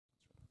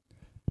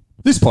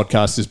This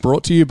podcast is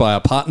brought to you by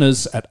our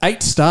partners at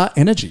 8 Star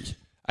Energy.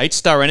 8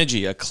 Star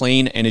Energy, a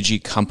clean energy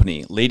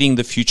company leading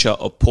the future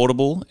of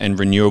portable and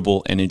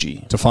renewable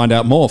energy. To find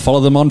out more, follow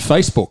them on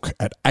Facebook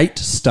at 8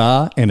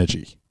 Star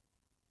Energy.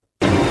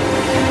 I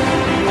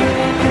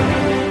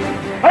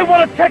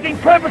want attacking,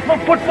 purposeful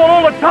football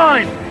all the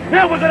time.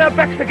 Now we're going to have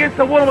backs against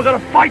the wall and we're going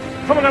to fight,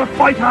 and we're going to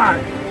fight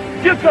hard.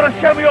 You've got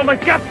to show me all the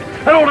guts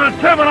and all the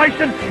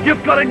determination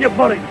you've got in your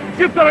body.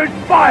 You've got to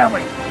inspire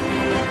me.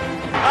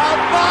 A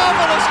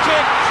marvellous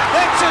kick.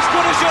 That's as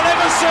good as you'll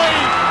ever see.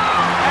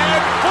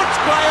 And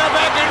Footscray are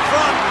back in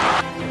front.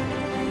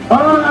 I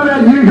don't know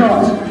about you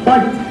guys,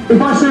 but if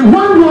I see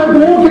one bloke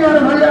walking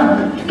out of here,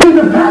 get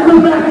the pat on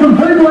the back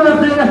from people out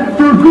there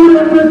for a good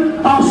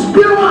effort, I'll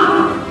spew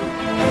up.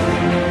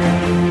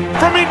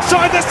 From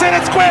inside the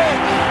centre square,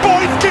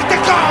 Boyd kicked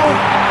the goal.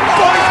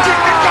 Boyd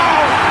kicked the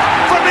goal.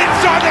 From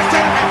inside the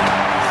centre.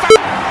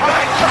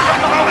 I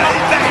can't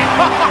believe that.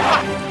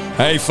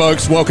 Hey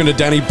folks, welcome to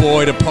Danny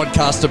Boyd, a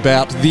podcast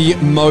about the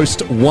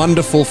most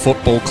wonderful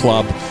football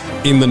club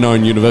in the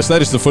known universe.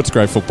 That is the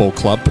Footscray Football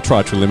Club,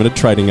 Proprietary Limited,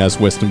 trading as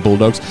Western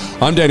Bulldogs.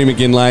 I'm Danny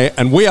McGinlay,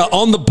 and we are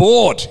on the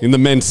board in the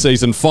men's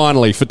season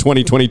finally for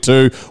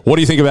 2022. What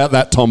do you think about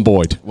that, Tom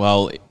Boyd?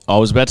 Well, I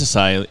was about to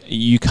say,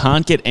 you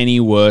can't get any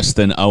worse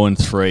than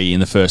 0-3 in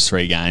the first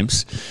three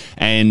games.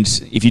 And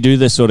if you do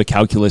this sort of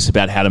calculus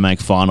about how to make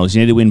finals,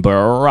 you need to win by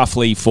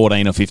roughly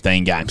 14 or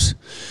 15 games.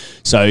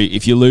 So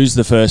if you lose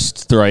the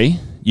first three,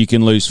 you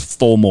can lose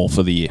four more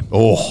for the year.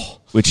 Oh,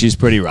 which is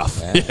pretty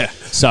rough. Yeah.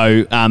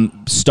 So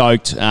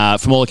stoked.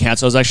 From all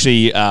accounts, I was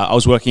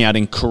working out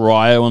in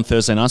Corio on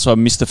Thursday night, so I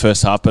missed the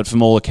first half. But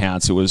from all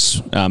accounts, it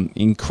was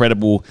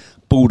incredible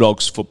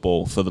Bulldogs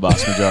football for the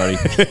vast majority.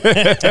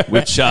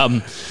 Which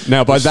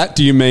now by that,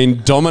 do you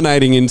mean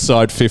dominating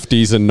inside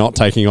 50s and not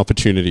taking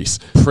opportunities?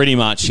 Pretty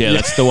much, yeah.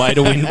 That's the way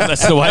to win.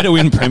 That's the way to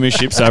win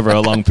premierships over a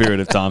long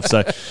period of time. So,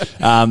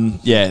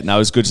 it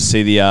was good to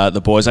see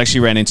the boys. I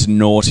actually ran into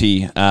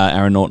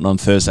Aaron Naughton on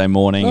Thursday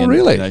morning. Oh,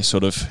 really? And,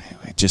 sort of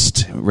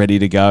just ready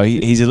to go.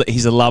 He's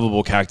a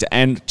lovable character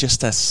and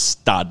just a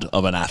stud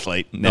of an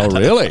athlete. Oh,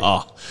 really?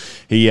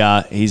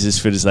 He's as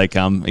fit as they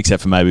come,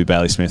 except for maybe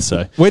Bailey Smith.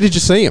 So, where did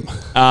you see him?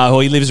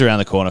 He lives around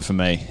the corner from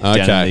me,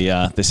 down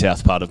in the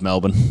south part of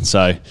Melbourne.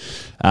 So,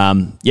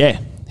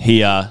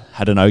 he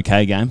had an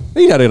okay game.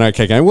 He had an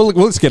okay game. Well,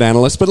 let's get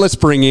analysts, but let's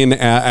bring in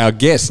our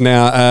guest.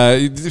 Now,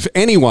 if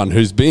anyone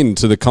who's been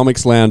to the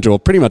Comics Lounge or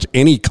pretty much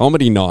any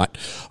comedy night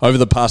over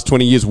the past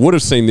 20 years would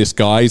have seen this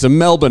guy. He's a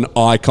Melbourne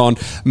icon,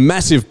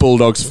 massive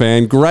Bulldogs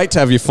fan. Great to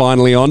have you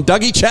finally on.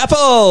 Dougie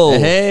Chappell!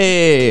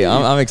 Hey,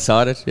 I'm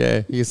excited.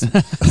 Yeah, you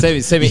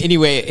see me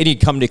anywhere, any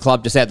comedy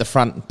club just out the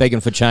front begging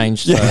for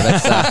change. So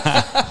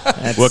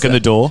that's working the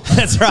door.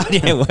 That's right,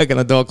 yeah, working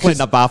the door,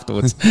 cleaning up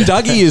afterwards.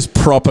 Dougie is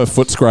proper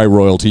Footscray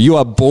royalty. You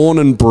are born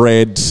and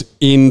bred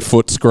in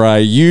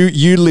Footscray.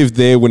 You lived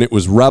there when it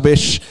was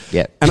rubbish.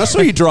 Yeah. And I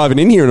saw you driving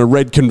in here in a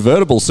red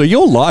convertible. So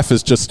your life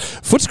is just,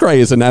 Footscray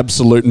is an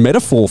absolute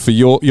metaphor for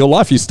your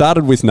life. You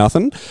started with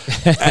nothing,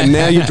 and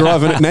now you're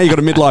driving it. Now you've got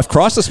a midlife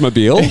crisis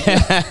mobile.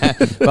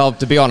 Well,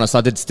 to be honest,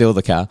 I did steal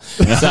the car,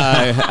 so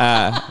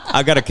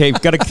I got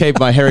to keep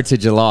my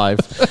heritage alive.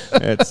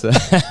 It's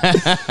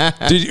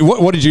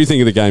what did you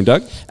think of the game,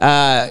 Doug?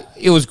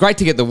 It was great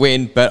to get the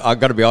win, but I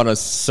got to be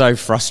honest, so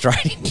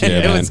frustrating.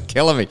 Yeah, it was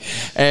killing me.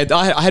 And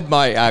I had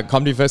my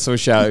comedy festival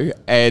show,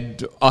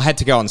 and I had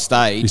to go on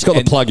stage. He's got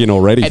the plug in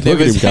already. Look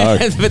at him go.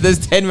 But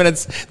there's 10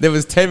 minutes. There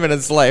was 10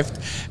 minutes left,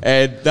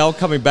 and they were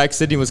coming back.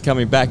 Sydney was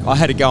coming back. I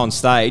had to go on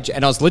stage,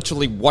 and I was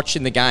literally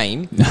watching the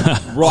game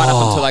right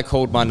up until they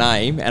called my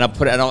name, and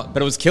but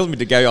it was killing me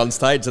to go on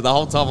stage. So the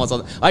whole time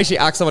I actually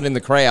asked someone in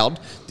the crowd,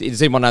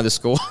 "Does anyone know the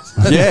score?"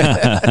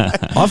 Yeah,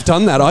 I've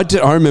done that.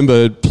 I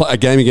remember a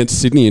game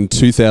against Sydney in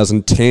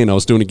 2010. I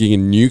was doing a gig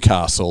in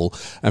Newcastle,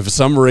 and for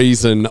some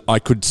reason I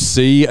could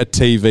see a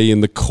TV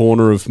in the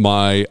corner of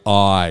my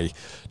eye,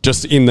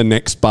 just in the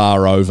next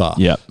bar over.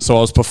 Yeah. So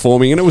I was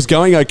performing and it was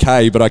going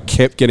okay, but I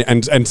kept getting,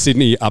 and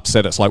Sydney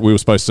upset us. Like we were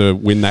supposed to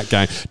win that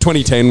game.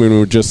 2010 when we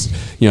were just,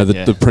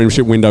 the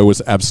premiership window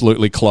was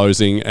absolutely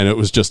closing and it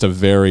was just a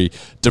very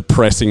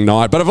depressing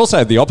night. But I've also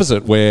had the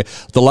opposite where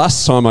the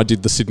last time I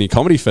did the Sydney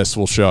Comedy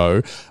Festival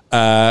show,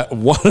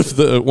 one of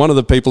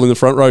the people in the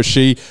front row,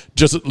 she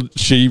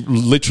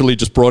literally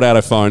just brought out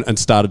her phone and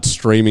started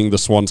streaming the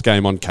Swans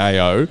game on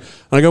KO.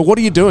 And I go, "What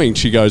are you doing?"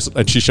 She goes,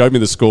 and she showed me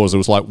the scores. It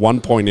was like 1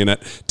 point in it,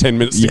 10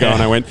 minutes to go,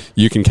 and I went,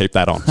 "You can keep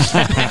that on."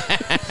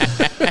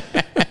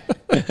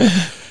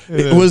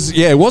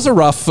 It was a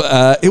rough.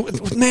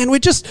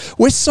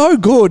 We're so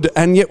good,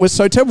 and yet we're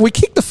so terrible. We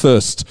kicked the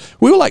first.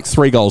 We were like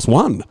 3 goals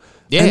won.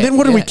 Yeah, and then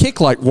what did we kick?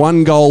 Like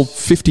 1 goal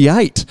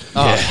 58.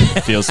 Oh. Yeah,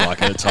 it feels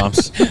like it at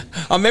times.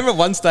 I remember at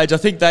one stage,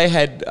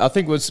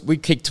 we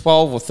kicked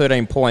 12 or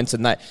 13 points,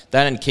 and they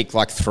didn't kick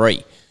like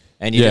 3.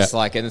 And you're just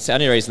like, and it's the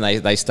only reason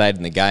they stayed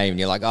in the game. And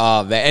you're like,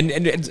 and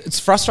it's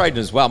frustrating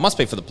as well. It must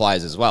be for the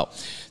players as well,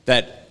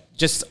 that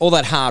just all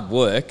that hard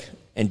work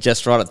and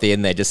just right at the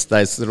end there, just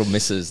those little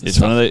misses. It's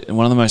one of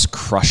the most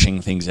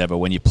crushing things ever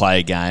when you play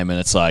a game and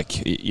it's like,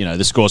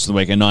 the scores for the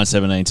weekend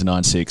 9-17 to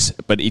 9-6.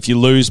 But if you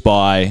lose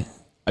by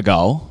a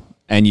goal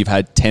and you've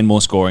had 10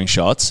 more scoring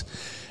shots,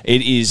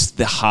 it is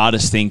the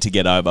hardest thing to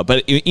get over.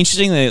 But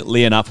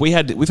interestingly enough, we've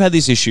had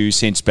this issue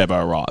since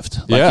Bevo arrived.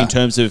 In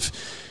terms of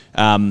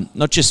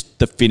not just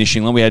the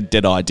finishing line, we had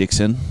Deadeye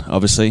Dixon,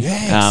 obviously,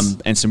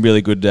 and some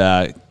really good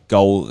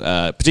goal,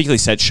 particularly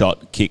set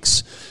shot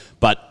kicks.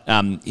 But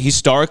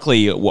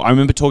historically, I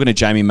remember talking to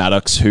Jamie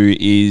Maddox, who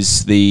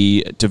is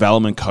the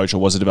development coach, or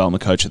was a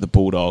development coach at the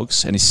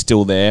Bulldogs, and is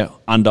still there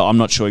under, I'm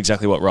not sure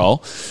exactly what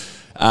role.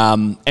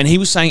 And he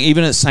was saying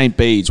even at St.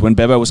 Bede's, when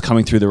Bevo was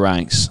coming through the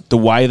ranks, the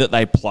way that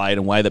they played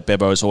and the way that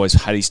Bevo has always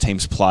had his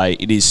teams play,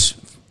 it is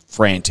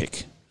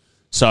frantic.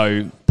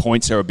 So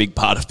points are a big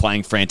part of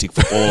playing frantic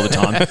football all the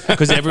time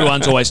because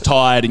everyone's always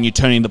tired and you're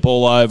turning the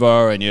ball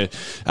over and you're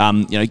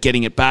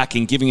getting it back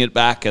and giving it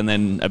back, and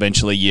then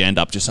eventually you end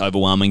up just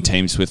overwhelming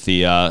teams with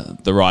the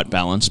right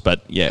balance.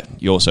 But yeah,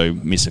 you also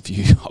miss a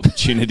few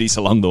opportunities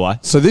along the way.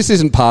 So this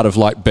isn't part of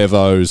like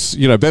Bevo's.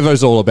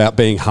 Bevo's all about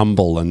being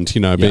humble and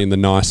being the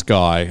nice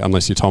guy,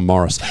 unless you're Tom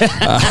Morris.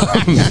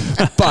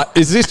 But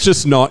is this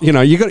just not?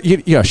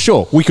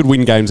 Sure, we could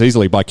win games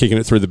easily by kicking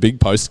it through the big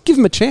post. Give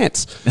them a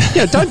chance.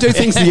 Don't do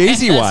things the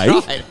easy way.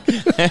 Right.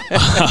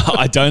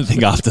 I don't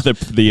think after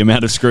the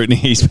amount of scrutiny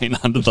he's been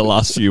under the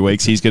last few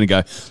weeks, he's going to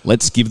go,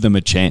 let's give them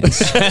a chance.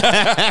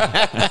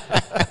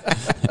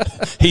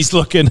 He's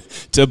looking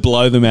to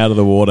blow them out of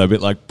the water, a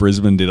bit like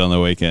Brisbane did on the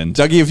weekend.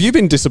 Dougie, have you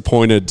been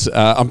disappointed?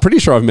 I'm pretty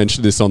sure I've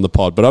mentioned this on the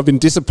pod, but I've been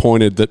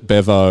disappointed that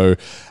Bevo,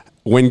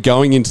 when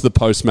going into the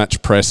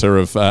post-match presser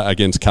of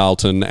against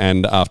Carlton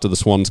and after the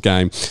Swans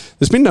game,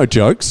 there's been no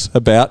jokes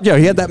about,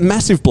 he had that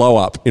massive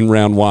blow-up in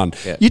round one.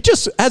 Yeah. You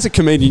just, as a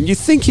comedian, you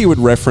think he would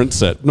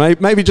reference it.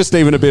 Maybe just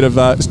even a bit of,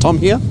 is Tom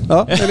here?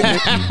 Oh,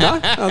 no?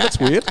 Oh, that's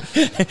weird.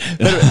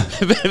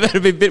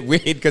 That'd be a bit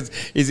weird because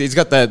he's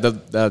got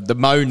the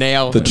mo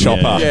now. The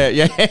chopper.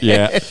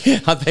 Yeah.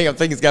 I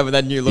think he's going with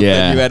that new look,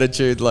 that new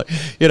attitude. But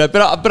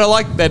I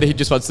like that he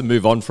just wants to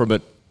move on from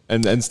it.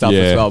 And stuff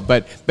as well,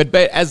 but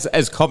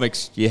as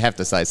comics, you have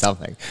to say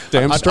something.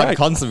 Damn straight. I'm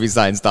constantly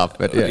saying stuff,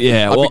 but I'd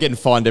be getting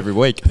fined every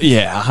week.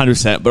 Yeah,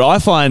 100%. But I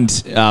find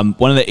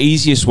one of the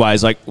easiest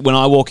ways, like when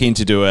I walk in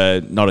to do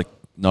not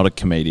a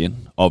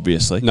comedian,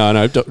 obviously.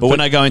 No. But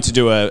when I go in to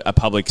do a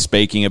public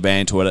speaking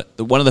event or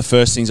one of the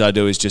first things I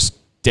do is just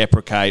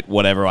deprecate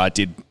whatever I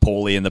did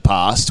poorly in the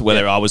past,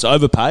 whether I was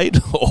overpaid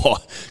or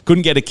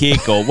couldn't get a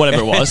kick or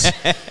whatever it was.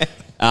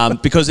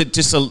 Because it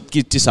just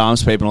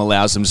disarms people and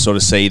allows them to sort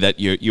of see that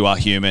you are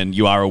human,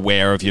 you are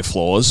aware of your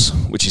flaws,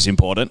 which is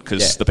important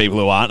because the people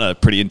who aren't are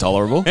pretty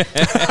intolerable.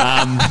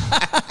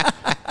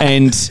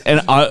 And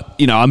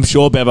I'm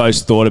sure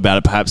Bevo's thought about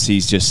it. Perhaps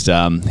he's just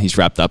he's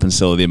wrapped up in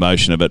still the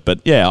emotion of it. But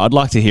yeah, I'd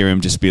like to hear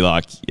him just be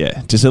like,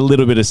 just a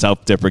little bit of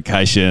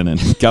self-deprecation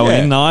and go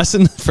in nice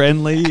and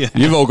friendly.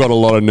 You've all got a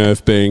lot of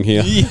nerve being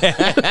here.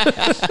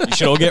 Yeah, you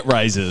should all get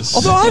raises.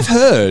 Although I've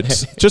heard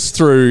just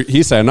through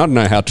hearsay, and I don't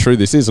know how true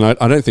this is, and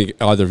I don't think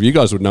either of you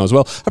guys would know as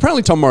well.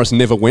 Apparently, Tom Morris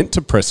never went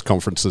to press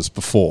conferences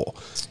before.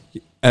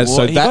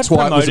 So that's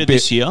why it was a bit.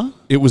 This year?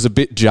 It was a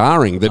bit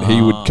jarring that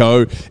he would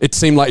go. It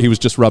seemed like he was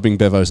just rubbing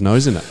Bevo's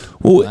nose in it.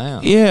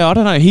 Well, yeah, I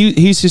don't know.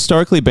 He's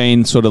historically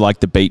been sort of like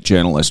the beat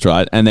journalist,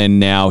 right? And then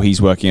now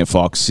he's working at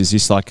Fox.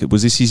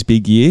 Was this his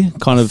big year,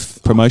 kind of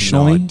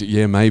promotionally? No,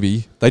 yeah,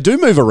 maybe. They do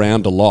move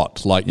around a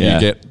lot. Like you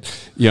get,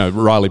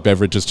 Riley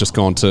Beveridge has just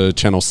gone to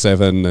Channel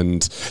 7,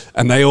 and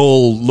they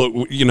all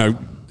look,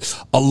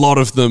 a lot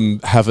of them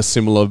have a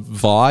similar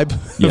vibe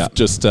of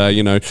just,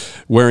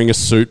 wearing a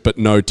suit but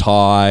no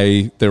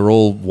tie. They're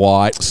all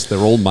white. They're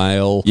all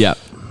male. Yeah.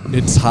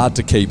 It's hard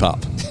to keep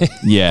up.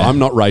 Yeah. I'm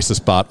not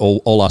racist, but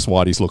all us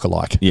whiteys look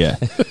alike. Yeah.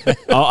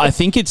 I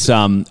think it's,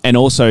 and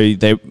also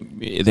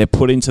they're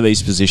put into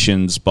these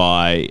positions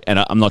by, and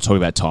I'm not talking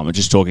about Tom, I'm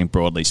just talking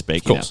broadly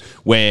speaking, now,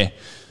 where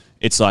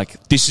it's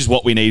like, this is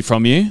what we need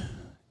from you.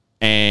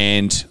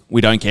 And we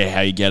don't care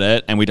how you get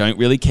it, and we don't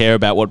really care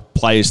about what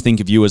players think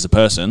of you as a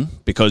person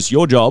because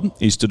your job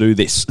is to do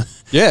this.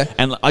 Yeah.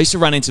 And I used to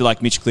run into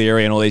like Mitch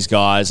Cleary and all these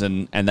guys,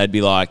 and they'd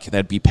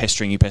be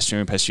pestering you,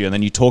 and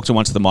then you talk to them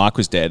once the mic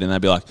was dead, and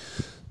they'd be like,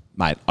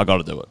 mate, I got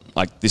to do it.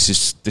 Like, this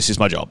is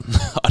my job.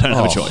 I don't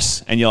have a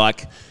choice. And you're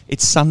like,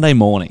 it's Sunday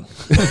morning.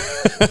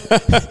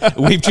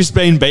 We've just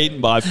been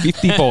beaten by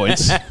 50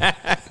 points.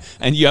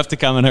 And you have to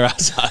come and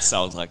harass us.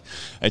 I was like,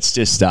 it's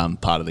just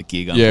part of the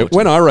gig. Yeah,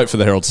 when I wrote for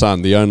the Herald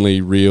Sun, the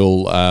only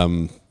real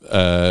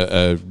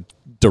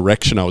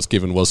direction I was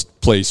given was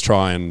please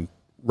try and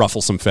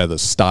ruffle some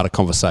feathers, start a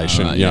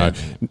conversation,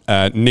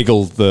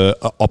 niggle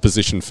the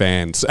opposition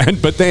fans.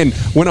 But then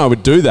when I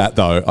would do that,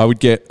 though, I would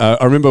get.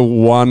 I remember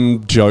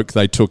one joke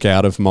they took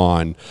out of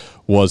mine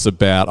was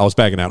about I was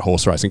bagging out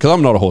horse racing because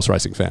I'm not a horse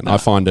racing fan. I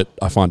find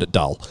it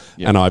dull,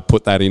 and I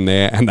put that in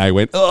there, and they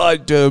went,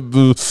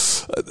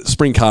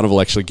 Spring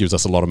Carnival actually gives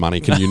us a lot of money.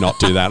 Can you not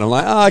do that? And I'm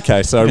like,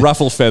 okay, so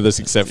ruffle feathers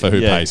except for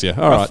who pays you.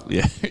 All right,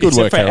 good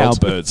work, Harold.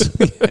 Birds.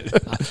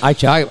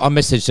 Actually, I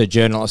messaged a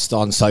journalist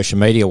on social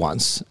media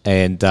once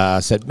and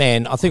said,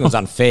 man, I think it was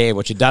unfair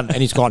what you've done. And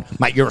he's gone,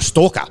 mate, you're a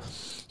stalker.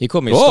 He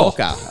called me a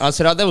stalker. And I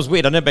said, that was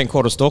weird. I've never been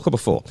called a stalker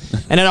before.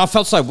 And then I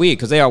felt so weird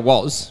because there I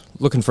was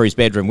looking for his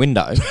bedroom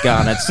window.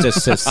 Going, it's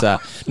just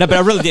no, but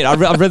I really did. I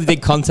really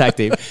did contact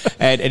him.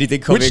 And he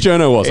did call me. Which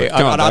journo was it? I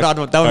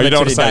don't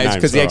mention his names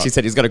because he actually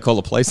said he's going to call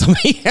the police on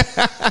me.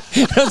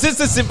 It was just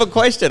a simple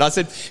question. I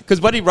said, because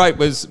what he wrote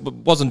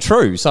wasn't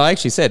true. So I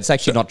actually said, it's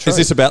actually not true. Is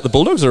this about the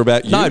Bulldogs or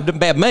about you? No,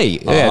 about me.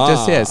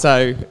 Yeah.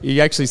 So he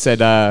actually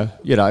said, I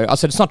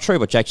said, it's not true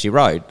what you actually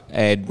wrote.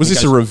 And was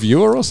this a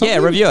reviewer or something?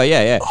 Yeah, reviewer,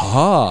 yeah.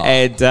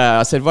 And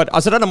I said, what? I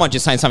said, I don't mind you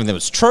saying something that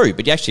was true,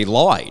 but you actually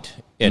lied.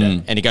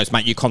 And he goes,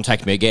 mate, you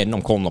contact me again,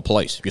 I'm calling the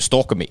police. You're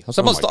stalking me. I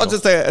said,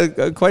 just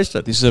a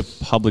question. This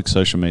is a public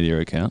social media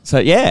account. So,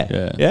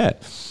 yeah.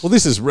 Well,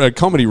 this is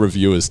comedy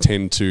reviewers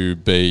tend to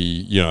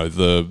be,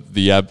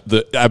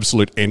 the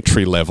absolute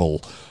entry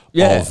level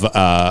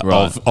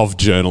of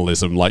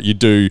journalism. Like you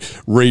do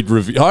read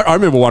review. I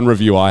remember one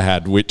review I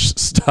had which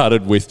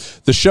started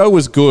with, the show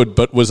was good,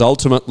 but was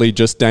ultimately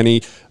just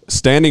Danny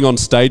standing on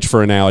stage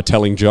for an hour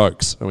telling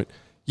jokes. I went,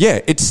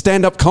 yeah, it's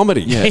stand-up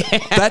comedy. Yeah.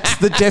 That's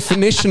the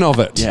definition of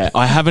it. Yeah,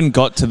 I haven't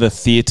got to the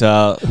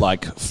theatre,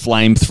 like,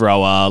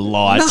 flamethrower,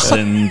 lights,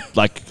 and,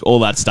 like, all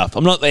that stuff.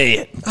 I'm not there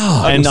yet.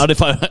 I'm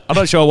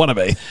not sure I want to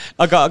be.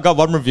 I got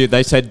one review.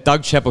 They said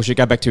Doug Chappell should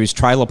go back to his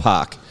trailer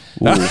park.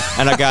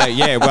 And I go,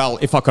 yeah, well,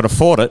 if I could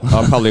afford it,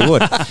 I probably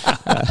would.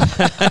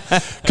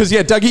 Because,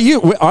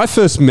 Dougie, I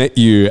first met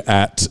you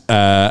at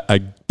a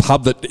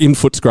pub that in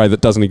Footscray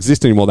that doesn't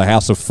exist anymore, the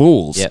House of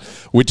Fools,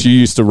 which you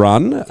used to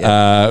run,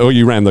 or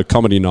you ran the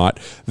comedy night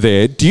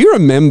there. Do you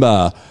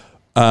remember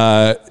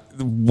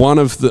one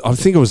of the, I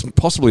think it was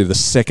possibly the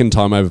second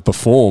time I ever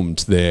performed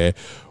there,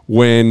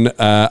 when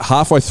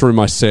halfway through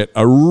my set,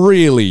 a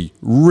really,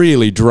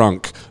 really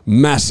drunk,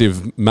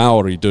 massive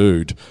Maori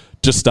dude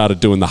just started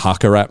doing the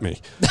haka at me.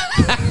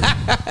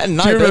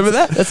 No, do you remember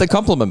that? That's a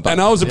compliment. And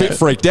I was a bit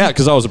freaked out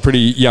because I was a pretty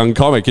young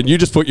comic, and you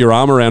just put your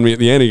arm around me at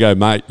the end and go,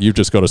 mate, you've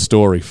just got a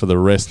story for the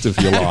rest of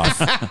your life.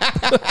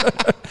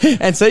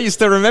 And so you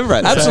still remember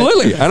it.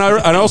 Absolutely. And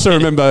I also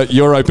remember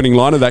your opening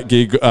line of that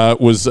gig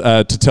was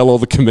to tell all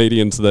the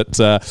comedians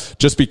that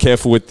just be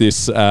careful with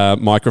this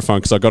microphone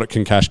because I got it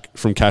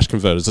from Cash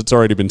Converters. It's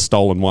already been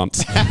stolen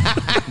once.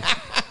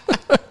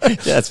 Yeah,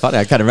 that's funny.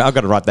 I can't remember. I've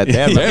got to write that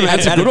down. Yeah, man,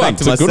 it's a good one.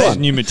 It's a good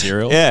one. New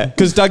material. Yeah,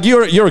 because Doug,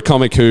 you're a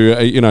comic who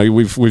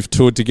we've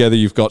toured together.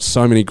 You've got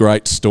so many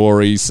great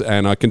stories,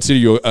 and I consider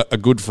you a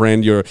good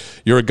friend. You're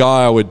a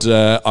guy I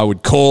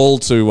would call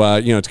to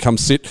to come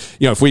sit.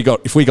 If we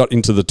got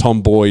into the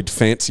Tom Boyd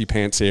fancy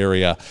pants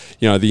area,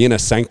 the inner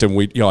sanctum,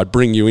 I'd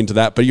bring you into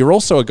that. But you're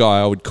also a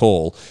guy I would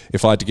call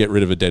if I had to get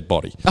rid of a dead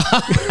body.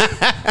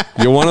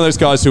 You're one of those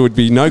guys who would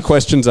be no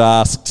questions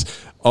asked.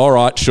 All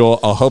right, sure,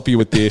 I'll help you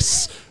with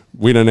this.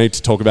 We don't need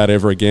to talk about it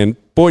ever again.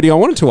 Boydie, I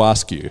wanted to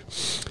ask you,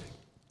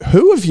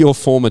 who of your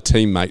former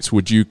teammates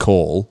would you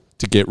call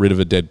to get rid of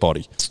a dead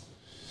body?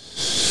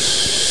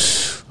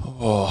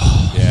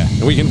 Oh, yeah.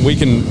 We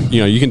can.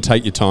 You can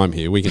take your time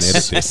here. We can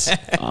edit this.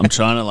 I'm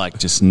trying to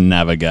just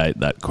navigate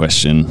that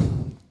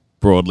question,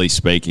 broadly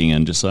speaking,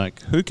 and just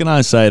who can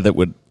I say that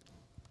would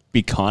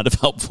be kind of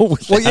helpful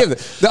with that? Well,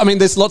 yeah. I mean,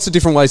 there's lots of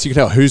different ways you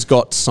can tell who's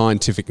got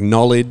scientific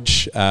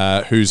knowledge,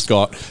 who's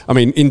got. I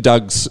mean, in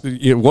Doug's,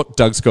 what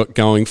Doug's got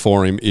going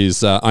for him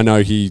is, I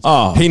know he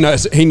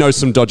knows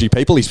some dodgy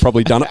people. He's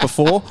probably done it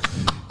before.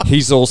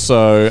 He's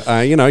also,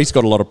 he's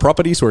got a lot of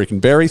properties where he can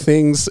bury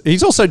things.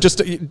 He's also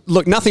just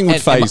nothing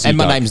would faze you. And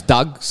my name's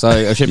Doug, so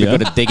I should be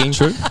good at digging.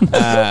 True.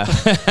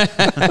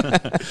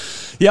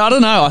 Yeah, I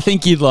don't know. I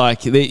think you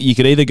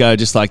could either go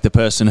just like the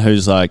person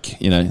who's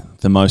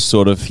the most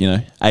sort of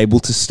able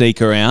to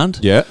sneak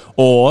around,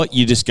 or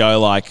you just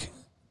go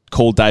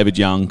call David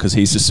Young because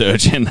he's a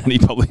surgeon and he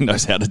probably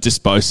knows how to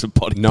dispose of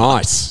body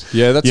parts. Nice.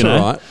 Yeah, that's all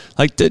right.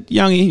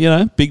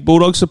 Youngie, big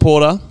Bulldog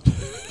supporter.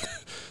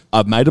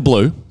 I've made a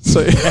blue.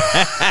 So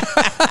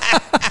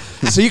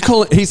you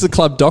call it? He's the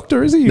club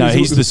doctor, is he? No,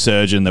 he's the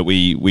surgeon that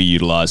we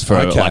utilise for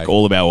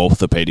all of our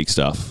orthopaedic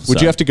stuff. Would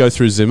you have to go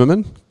through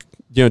Zimmerman?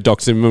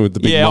 Doc Zimmerman with the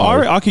big mo.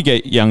 I could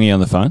get Youngie on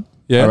the phone.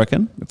 Yeah, I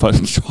reckon if I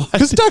tried.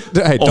 Because Doc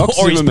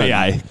Zimmerman,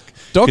 his PA.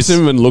 Doc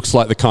Zimmerman looks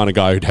like the kind of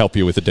guy who'd help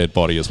you with a dead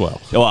body as well.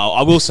 Well,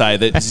 I will say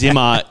that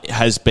Zimmer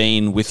has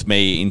been with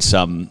me in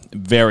some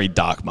very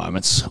dark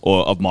moments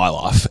of my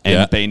life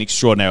and been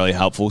extraordinarily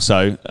helpful.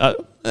 So.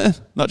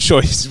 Not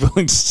sure he's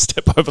willing to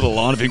step over the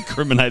line of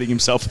incriminating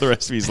himself for the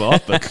rest of his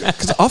life.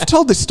 Because I've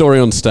told this story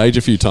on stage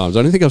a few times.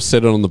 I don't think I've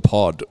said it on the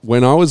pod.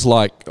 When I was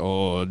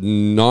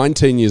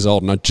 19 years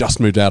old and I just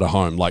moved out of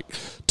home,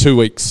 2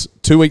 weeks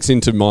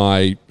into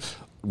my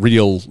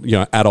real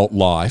adult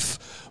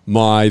life,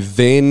 my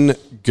then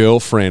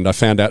girlfriend, I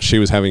found out she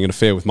was having an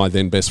affair with my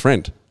then best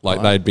friend.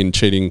 They'd been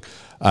cheating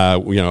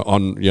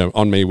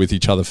on me with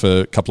each other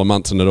for a couple of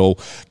months, and it all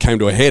came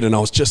to a head, and I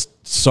was just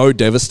so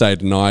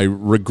devastated, and I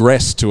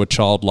regressed to a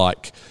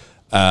childlike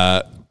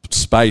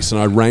space, and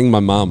I rang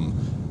my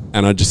mum,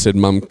 and I just said,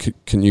 "Mum,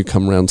 can you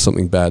come round?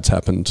 Something bad's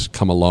happened.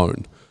 Come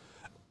alone."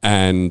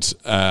 And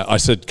I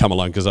said, "Come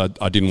alone," because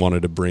I didn't want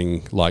her to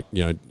bring,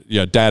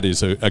 Dad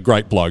is a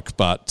great bloke,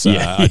 but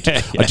I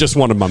just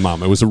wanted my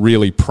mum. It was a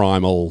really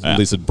primal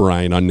lizard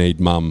brain. I need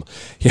mum.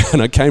 Yeah,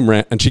 and I came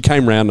round, and she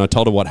came round, and I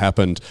told her what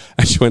happened,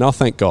 and she went, "Oh,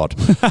 thank God."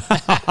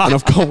 And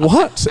I've gone,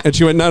 "What?" And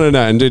she went, No.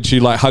 And then she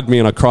hugged me,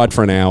 and I cried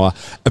for an hour.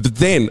 But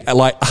then,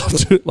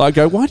 after, I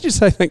go, "Why did you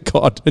say thank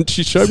God?" And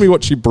she showed me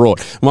what she brought.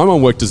 My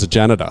mum worked as a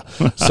janitor,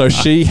 so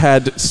she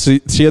had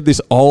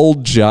this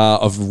old jar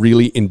of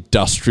really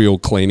industrial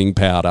cleaning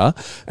powder,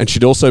 and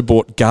she'd also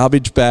bought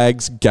garbage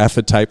bags,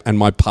 gaffer tape, and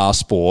my passport,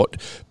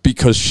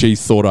 because she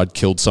thought I'd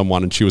killed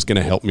someone and she was going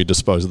to help me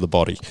dispose of the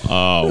body.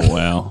 Oh,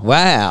 wow.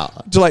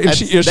 Wow.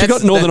 She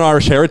got Northern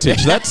Irish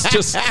heritage. That's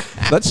just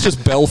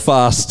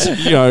Belfast,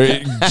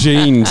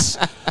 genes.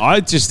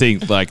 I just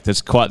think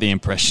that's quite the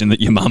impression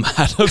that your mum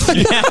had of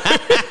you.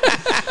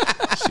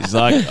 She's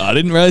like, I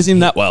didn't raise him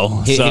that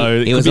well.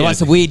 He was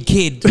always a weird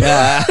kid.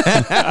 And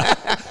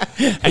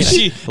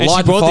she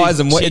light brought fires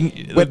and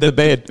wet the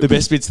bed. The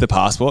best bit's the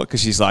passport,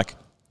 because she's like,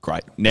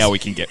 great, now we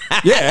can get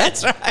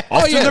that's right.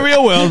 off to the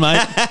real world,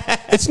 mate.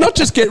 It's not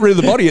just get rid of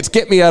the body; it's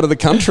get me out of the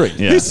country.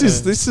 Yeah.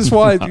 This is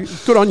why.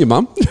 Good on you,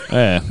 Mum.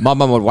 Yeah. My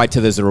mum would wait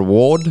till there's a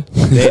reward.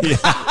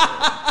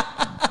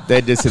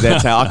 They'd just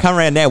say, "I'll come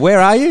around now. Where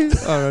are you?"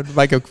 I'd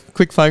make a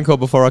quick phone call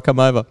before I come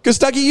over. Because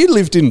Dougie, you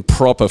lived in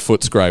proper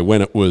Footscray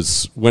when it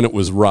was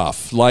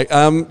rough.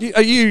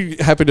 Are you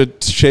happy to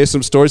share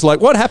some stories?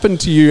 What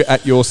happened to you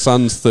at your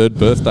son's 3rd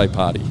birthday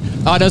party?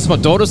 Oh, that's my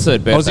daughter's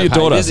 3rd birthday. Was it your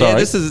daughter? Party. Sorry.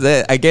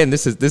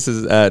 This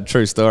is a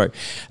true story.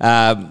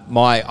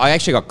 I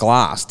actually got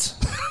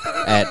glassed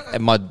at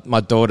my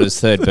daughter's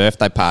 3rd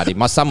birthday party.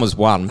 My son was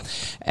 1,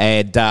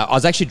 and I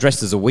was actually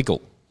dressed as a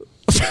wiggle.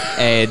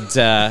 and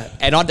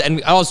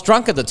I was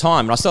drunk at the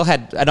time, and I still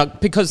had,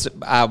 because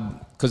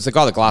the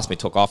guy that glassed me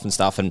took off and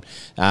stuff, and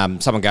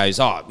someone goes,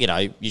 "Oh,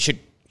 you should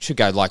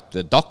go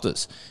the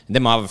doctors." And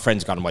then my other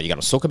friends going, "What, you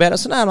going to sook about it?" I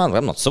said, No,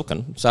 I'm not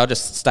sooking. So I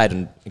just stayed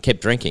and kept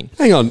drinking.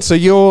 Hang on, so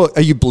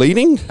are you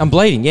bleeding? I'm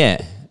bleeding,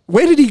 yeah.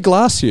 Where did he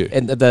glass you?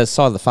 And the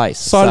side of the face.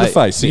 Side of the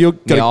face. So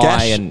you've got a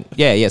gash. And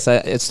so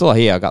it's still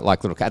here. I got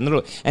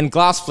and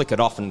glass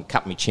flickered off and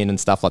cut my chin and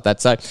stuff like that.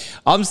 So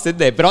I'm sitting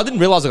there, but I didn't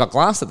realise I got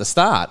glass at the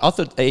start. I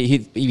thought he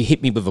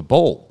hit me with a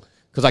ball,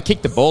 because I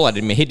kicked the ball at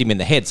him and hit him in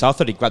the head. So I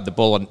thought he grabbed the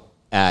ball and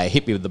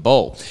hit me with the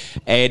ball.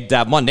 And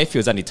my nephew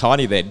was only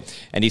tiny then,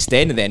 and he's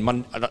standing there,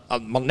 and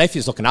my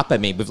nephew's looking up at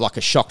me with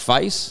a shocked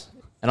face.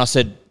 And I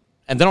said,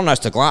 and then I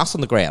noticed a glass on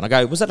the ground. I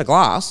go, "Was that a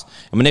glass?"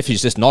 And my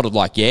nephew's just nodded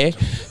yeah.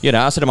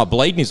 I said, "Am I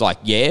bleeding?" He's like,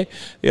 "Yeah."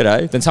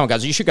 Then someone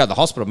goes, "You should go to the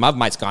hospital." My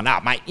mate's going, "No,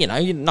 mate,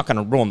 you're not going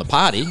to ruin the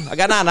party." I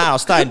go, No, I'll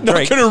stay and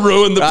drink. Not going to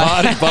ruin the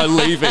party by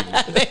leaving.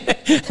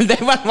 And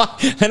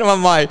then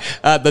when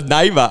the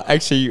neighbour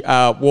actually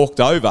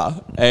walked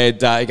over,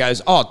 and he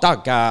goes, "Oh,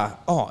 Doug,"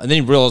 and then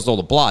he realised all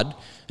the blood.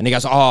 And he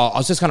goes, "Oh, I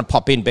was just going to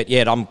pop in, but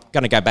yeah, I'm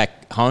going to go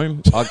back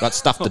home. I've got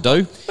stuff to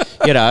do,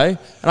 And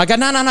I go,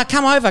 no,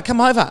 come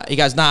over. He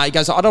goes, "Nah." He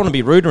goes, "I don't want to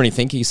be rude or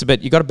anything." He said,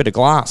 "But you got a bit of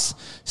glass.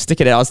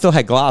 Stick it out." I still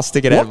had glass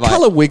sticking out of What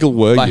colour wiggle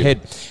were my you?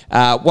 head.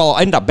 Well,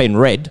 I ended up being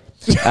red.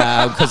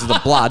 Because of the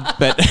blood,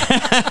 but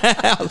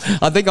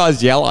I think I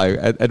was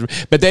yellow.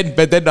 But then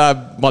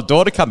my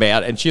daughter come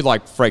out, and she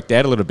freaked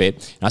out a little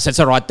bit. And I said, "It's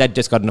all right, Dad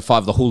just got in a fight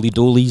with the Hooly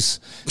Doolies,"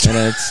 and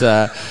it's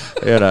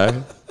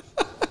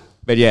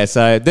But yeah,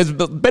 so there's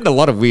been a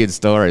lot of weird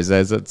stories.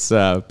 But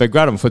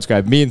growing up in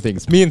Footscray, me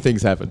and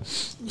things happen.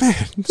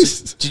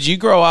 Did you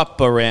grow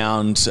up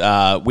around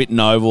Whitten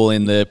Oval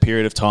in the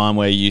period of time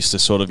where you used to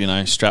sort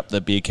of, strap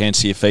the beer cans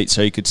to your feet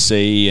so you could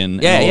see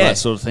and all that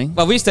sort of thing?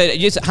 Well,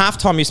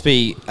 halftime used to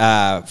be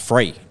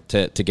free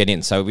to get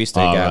in, so we used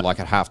to go at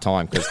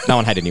halftime because no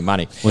one had any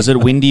money. Was it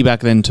windy back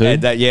then too?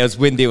 And, it was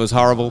windy. It was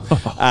horrible,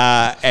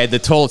 and the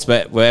toilets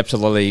were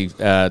absolutely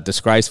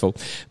disgraceful.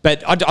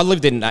 But I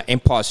lived in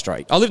Empire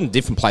Street. I lived in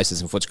different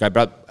places in Footscray,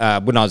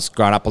 but when I was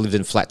growing up, I lived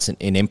in flats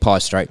in Empire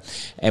Street,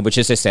 and which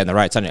is just down the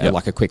road. It's only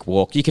a quick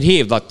walk. You could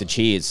hear the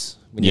cheers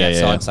when you're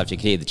outside and stuff. You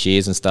could hear the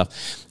cheers and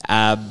stuff.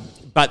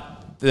 But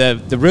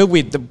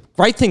the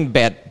great thing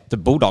about the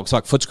Bulldogs,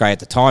 like Footscray at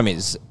the time,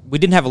 is we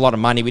didn't have a lot of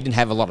money, we didn't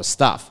have a lot of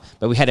stuff,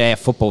 but we had our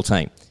football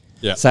team.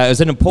 Yeah. So it was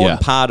an important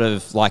part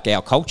of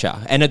our culture.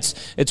 And it's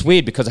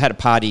weird because I had a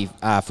party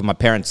for my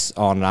parents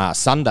on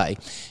Sunday,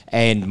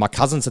 and my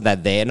cousins and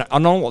that there. And I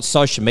know what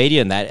social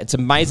media and that, it's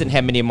amazing how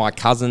many of my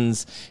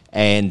cousins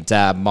and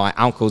my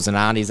uncles and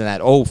aunties and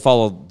that all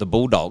follow the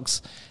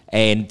Bulldogs.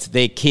 And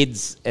their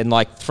kids in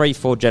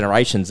 3-4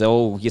 generations,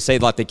 you see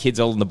their kids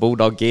all in the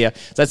Bulldog gear.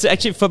 So it's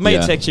actually, for me,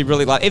 it's actually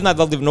really even though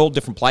they live in all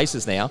different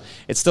places now,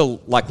 it's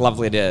still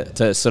lovely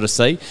to sort of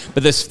see.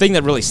 But this thing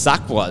that really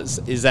sucked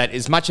is that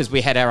as much as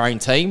we had our own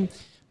team,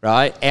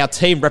 right, our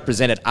team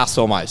represented us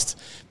almost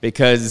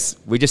because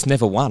we just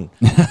never won.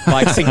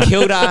 Like St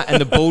Kilda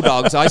and the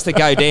Bulldogs, I used to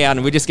go down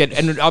and we just get,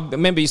 and I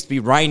remember it used to be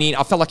raining.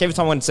 I felt like every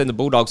time I went to see the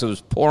Bulldogs, it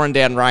was pouring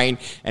down rain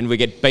and we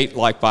get beat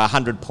like by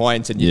 100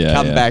 points and you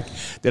come back.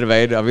 You know what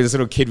I mean? This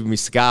little kid with my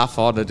scarf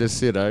on and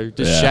just,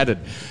 shattered.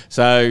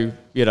 So,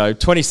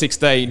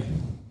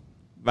 2016...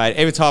 Mate,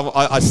 every time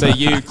I see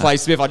you, Clay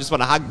Smith, I just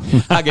want to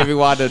hug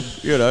everyone, and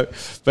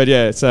But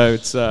yeah, so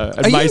it's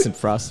amazing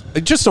for us.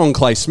 Just on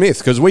Clay Smith,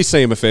 because we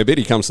see him a fair bit.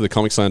 He comes to the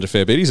Comics Lounge a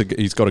fair bit.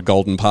 He's got a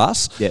golden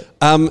pass. Yeah.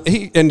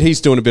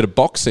 He's doing a bit of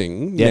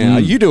boxing. Yeah. Now.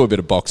 You do a bit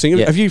of boxing.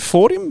 Yeah. Have you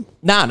fought him?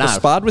 No. Or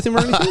sparred with him or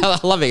anything? I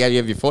love it.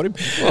 Have you fought him?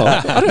 Well,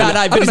 I don't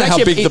know, but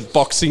how big the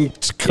boxing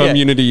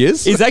community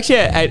is. He's actually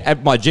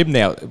at my gym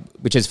now,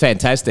 which is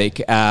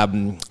fantastic.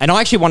 And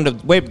I actually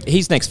wanted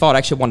his next fight. I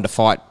actually wanted to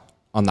fight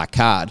on that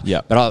card. Yeah.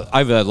 But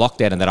over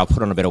lockdown and then I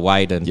put on a bit of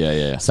weight and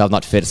so I'm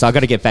not fit. So I've got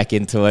to get back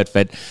into it.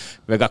 But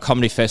we've got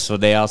Comedy Festival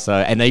now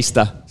and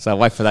Easter. So I'll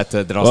wait for that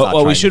to then I'll start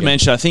Well, we should again.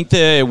 mention, I think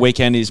the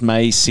weekend is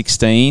May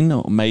 16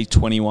 or May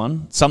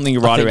 21. Something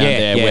right around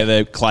there where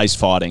the Clay's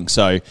fighting.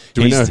 So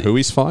do we know who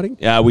he's fighting?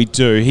 Yeah, we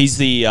do. He's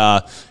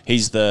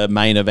the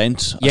main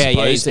event, I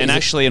suppose. And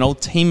actually an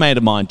old teammate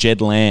of mine, Jed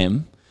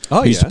Lamb,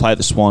 who used to play at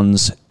the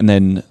Swans and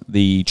then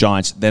the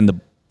Giants, then the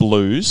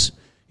Blues,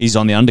 is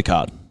on the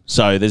undercard.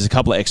 So there's a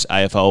couple of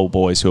ex-AFL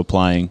boys who are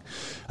fighting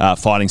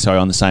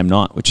on the same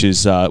night, which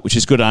is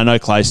good. I know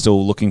Clay's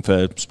still looking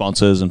for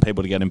sponsors and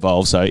people to get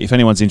involved. So if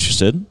anyone's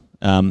interested,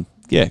 go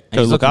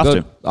look after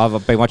him.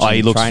 I've been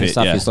watching him train and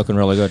stuff. Yeah. He's looking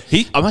really good.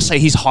 I must say,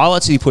 his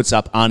highlights he puts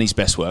up aren't his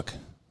best work.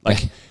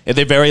 Like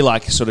they're very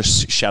sort of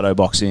shadow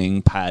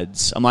boxing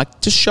pads. I'm like,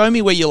 just show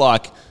me where you're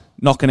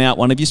knocking out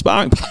one of your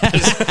sparring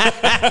partners.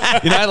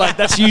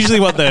 That's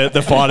usually what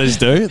the fighters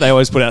do. They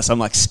always put out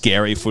some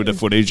scary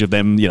footage of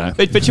them,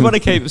 But you want to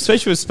keep,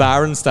 especially with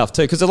sparring stuff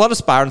too, because a lot of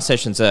sparring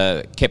sessions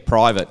are kept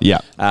private. Yeah.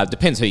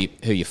 Depends who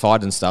you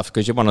fight and stuff,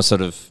 because you want to sort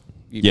of,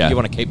 you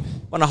want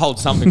to hold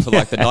something for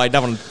the night. You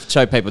don't want to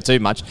show people too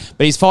much.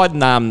 But he's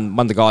fighting one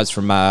of the guys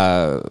from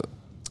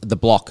the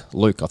Block,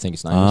 Luke, I think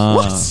his name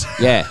is. What?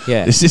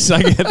 Yeah. Is this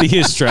the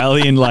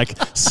Australian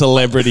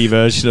celebrity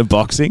version of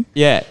boxing?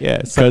 Yeah.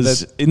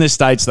 Because in the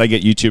States they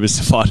get YouTubers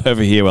to fight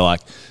over here. We're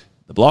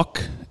the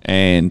Block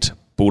and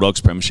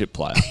Bulldogs premiership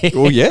player.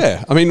 Well,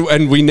 yeah. I mean,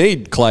 and we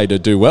need Clay to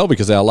do well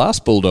because our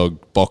last Bulldog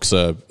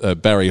boxer,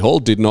 Barry Hall,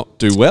 did not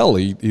do well.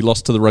 He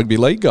lost to the rugby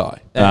league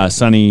guy.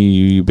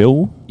 Sonny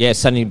Bill? Yeah,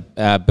 Sonny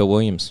Bill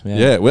Williams.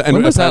 Yeah. And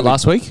when was that,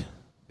 last week?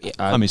 Yeah,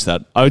 I missed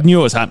that. I knew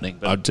it was happening.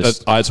 But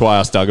that's why I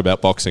asked Doug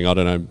about boxing. I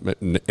don't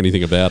know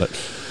anything about it.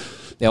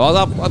 Yeah,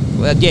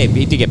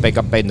 he did get beat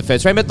in the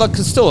first round, but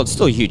it's still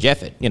a huge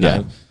effort,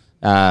 Yeah.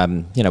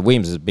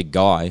 Williams is a big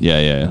guy.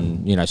 Yeah.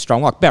 And,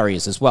 strong, like Barry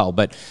is as well.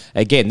 But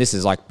again, this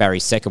is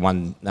Barry's second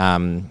one.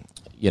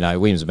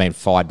 Williams has been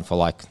fighting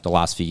for the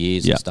last few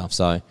years and stuff.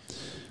 So,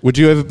 would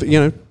you ever,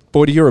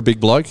 Boydie, you're a big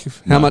bloke.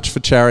 How much for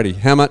charity?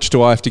 How much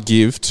do I have to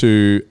give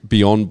to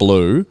Beyond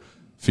Blue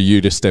for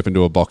you to step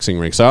into a boxing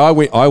ring? So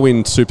I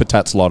win Super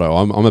Tats Lotto.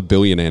 I'm a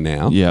billionaire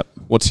now. Yep.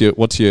 What's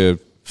your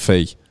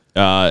fee?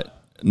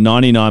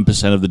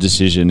 99% of the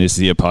decision is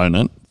the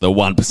opponent. The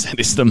 1%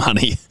 is the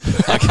money.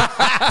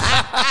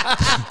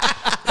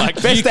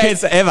 Best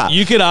answer ever.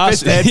 You could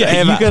ask.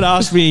 You could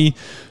ask me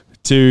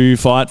to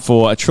fight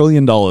for $1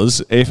 trillion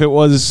if it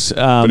was.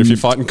 But if you're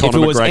fighting Conor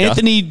McGregor, if it was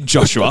Anthony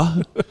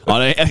Joshua,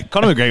 Conor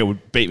McGregor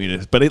would beat me.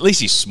 But at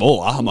least he's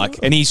smaller. I'm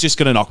and he's just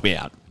going to knock me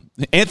out.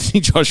 Anthony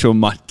Joshua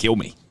might kill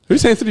me.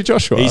 Who's Anthony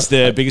Joshua? He's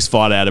the biggest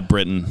fighter out of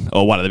Britain,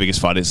 or one of the biggest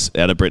fighters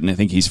out of Britain. I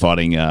think he's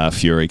fighting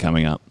Fury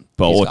coming up.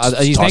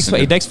 His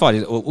next fight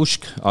is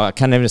Usyk. I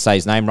can't even say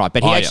his name right,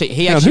 but he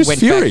actually went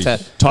Fury? back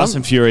to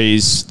Tyson Fury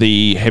is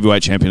the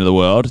heavyweight champion of the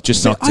world.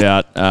 Just knocked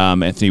out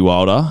Anthony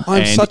Wilder.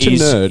 I'm such a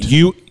nerd.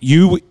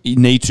 You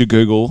need to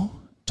Google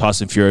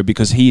Tyson Fury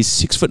because he is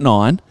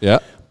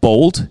 6'9",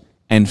 bald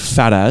and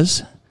fat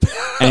as,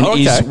 and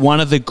is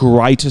one of the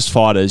greatest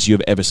fighters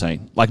you've ever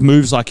seen.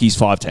 Moves like he's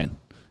 5'10".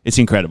 It's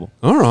incredible.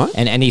 All right.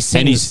 And he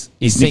sings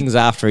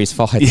after his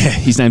fight. Yeah,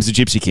 his name's the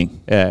Gypsy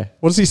King. Yeah.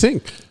 What does he sing?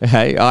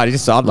 Hey, when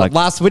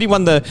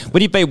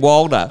he beat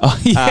Wilder,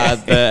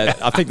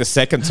 I think the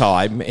second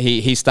time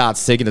he starts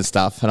singing and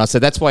stuff, and I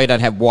said that's why you don't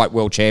have white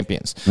world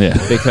champions. Yeah.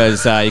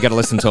 Because you got to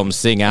listen to him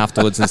sing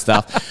afterwards and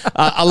stuff.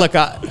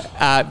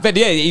 But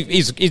yeah,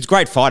 he's a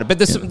great fighter. But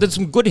there's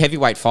some good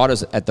heavyweight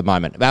fighters at the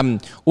moment.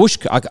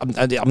 Usyk, I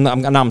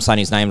know I'm saying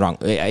his name wrong.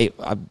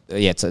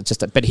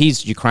 But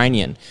he's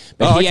Ukrainian.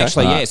 But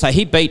so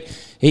he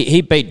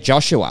beat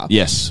Joshua.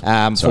 Yes.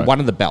 For one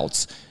of the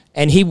belts.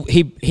 And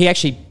he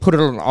actually put it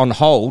on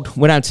hold,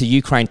 went out to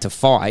Ukraine to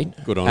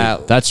fight. Good on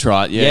him. That's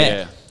right.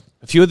 Yeah.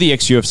 A few of the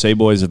ex-UFC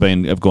boys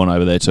have gone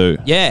over there too.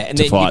 Yeah, and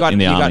to then fight in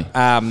the army.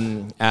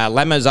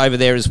 Lama's over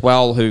there as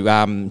well, who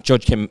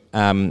George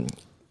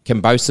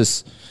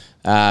Kambosos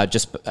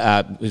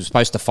who's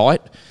supposed to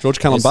fight. George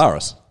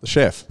Kalambaris, the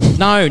chef.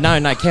 No,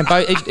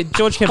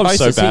 George Kambosos. I'm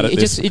so bad at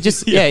this.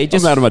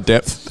 I'm out of my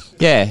depth.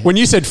 Yeah. When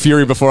you said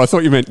Fury before, I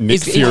thought you meant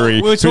Nick Fury.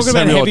 We were who's talking about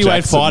Samuel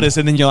heavyweight Jackson. fighters,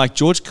 and then you're like,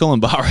 George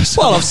Kullenbarra.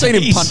 Well, I've seen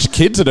him punch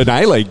kids at an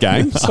A-League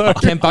game. So.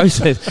 Kempo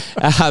said,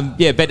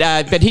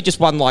 but he just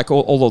won like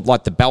all of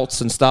like the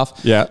belts and stuff.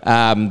 Yeah.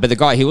 But the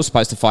guy he was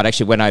supposed to fight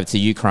actually went over to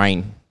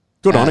Ukraine.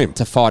 Good on him.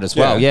 To fight as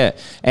well. Yeah.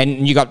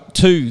 And you got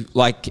 2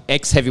 like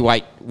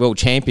ex-heavyweight world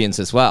champions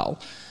as well.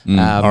 All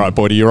right,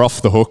 Boydie, you're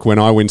off the hook. When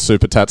I win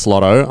Super Tats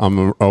Lotto,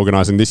 I'm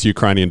organising this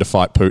Ukrainian to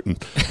fight Putin.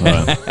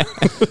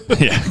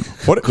 Yeah.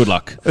 What? Good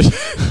luck.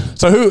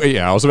 So who?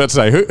 Yeah, I was about to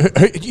say. Who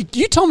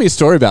you told me a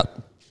story about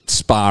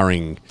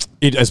sparring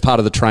as part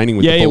of the training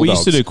with the Yeah, Bulldogs. we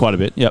used to do quite a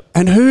bit. Yep.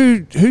 And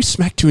who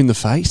smacked you in the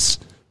face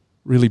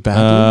really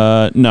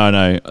badly?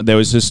 No. There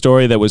was a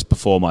story that was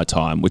before my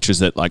time, which was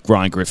that like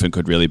Ryan Griffin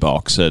could really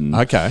box, and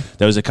Okay.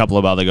 there was a couple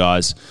of other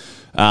guys.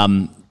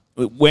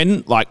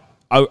 When like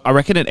I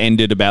reckon it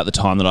ended about the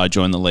time that I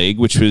joined the league,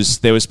 which was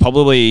there was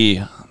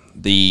probably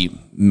the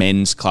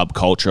men's club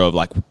culture of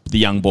like the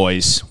young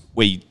boys.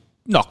 We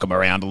knock them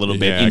around a little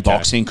bit in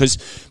boxing, because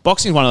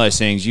boxing is one of those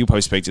things. You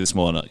probably speak to this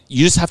more.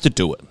 You just have to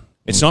do it.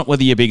 It's not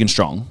whether you're big and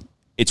strong.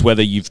 It's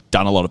whether you've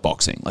done a lot of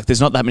boxing. Like,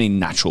 there's not that many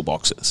natural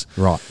boxers.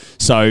 Right.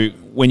 So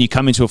when you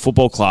come into a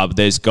football club,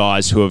 there's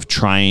guys who have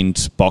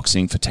trained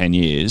boxing for 10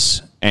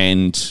 years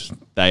and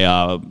they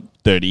are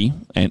 30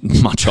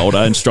 and much older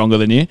and stronger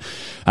than you.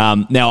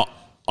 Now,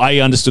 I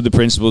understood the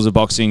principles of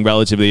boxing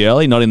relatively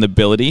early, not in the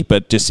ability,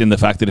 but just in the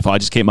fact that if I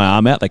just keep my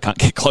arm out, they can't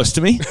get close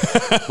to me.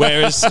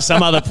 Whereas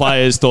some other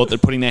players thought that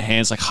putting their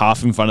hands like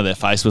half in front of their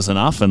face was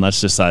enough. And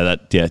let's just say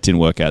that, it didn't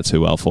work out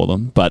too well for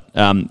them. But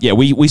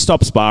we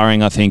stopped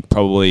sparring, I think,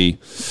 probably,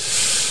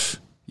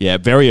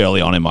 very early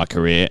on in my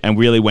career, and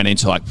really went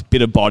into like a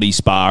bit of body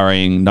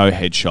sparring, no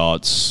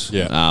headshots,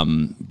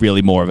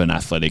 really more of an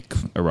athletic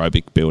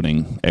aerobic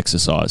building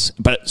exercise,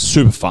 but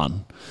super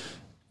fun.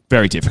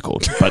 Very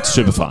difficult, but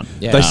super fun.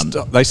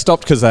 They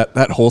stopped because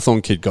that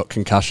Hawthorn kid got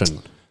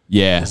concussion.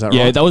 Yeah, Is that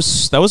right? that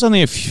was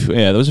only a few.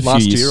 Yeah, that was a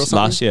Last few year years. or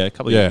something? Last year, a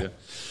couple of years ago.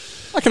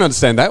 I can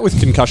understand that with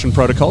concussion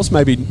protocols.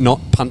 Maybe not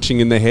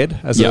punching in the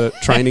head as a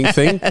training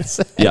thing.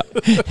 Yeah,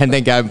 And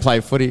then go and play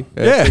footy.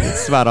 Yeah. It's a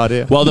smart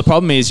idea. well, the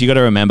problem is you got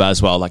to remember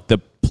as well, like the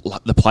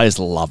players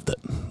loved it.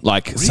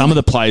 Like some of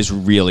the players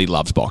really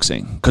loved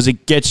boxing because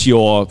it gets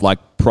your like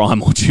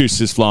primal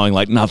juices flowing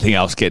like nothing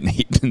else, getting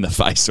hit in the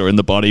face or in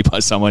the body by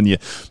someone you're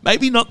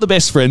maybe not the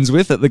best friends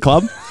with at the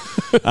club.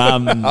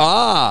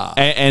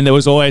 And there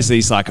was always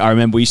these like, I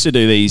remember we used to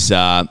do these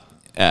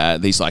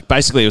like,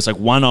 basically it was like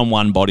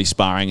one-on-one body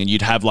sparring, and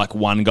you'd have like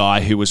one guy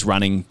who was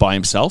running by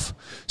himself.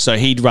 So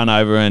he'd run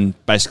over and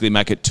basically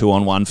make it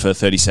 2-on-1 for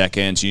 30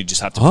 seconds. You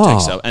just have to protect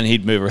yourself, and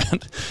he'd move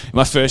around. In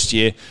my first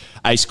year,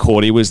 Ace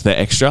Cordy was the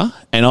extra,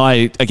 and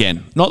I,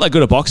 again, not that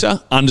good a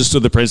boxer,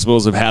 understood the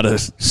principles of how to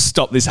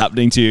stop this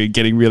happening to you,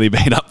 getting really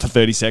beat up for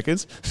 30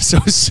 seconds. So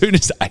as soon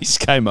as Ace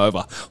came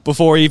over,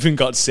 before he even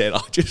got set,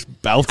 I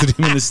just belted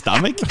him in the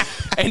stomach.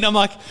 And I'm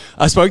like,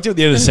 I spoke to him at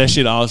the end of the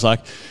session, I was like,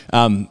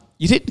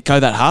 you didn't go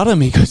that hard on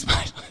me. He goes,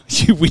 mate,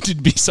 you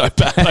winded me so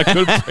bad I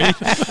couldn't breathe.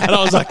 And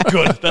I was like,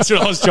 good. That's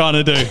what I was trying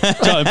to do.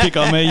 Trying to pick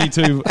on me, you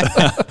two.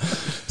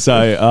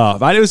 So,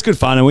 mate, it was good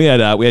fun. And we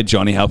had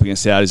Johnny helping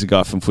us out. He's a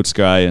guy from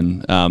Footscray,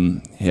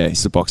 and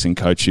he's the boxing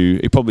coach who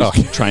he probably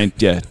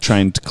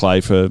trained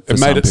Clay for It made some it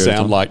period of sound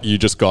time. like you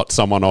just got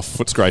someone off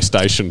Footscray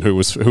Station who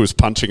was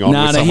punching on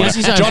with he someone. has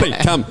his own- Johnny,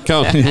 come,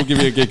 we'll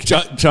give you a gig.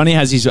 Johnny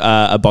has his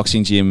a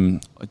boxing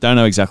gym. I don't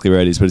know exactly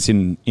where it is, but it's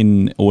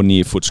in or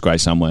near Footscray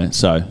somewhere.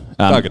 So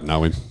I could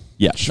know him.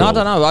 yeah, No, I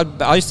don't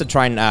know. I used to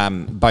train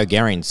Bo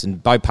Gerrans,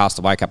 and Bo passed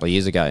away a couple of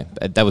years ago.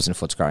 That was in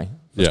Footscray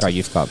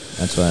Youth Club.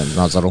 That's when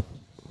I was little.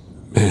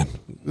 Man,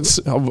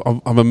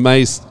 I'm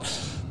amazed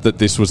that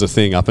this was a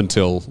thing up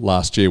until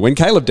last year. When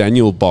Caleb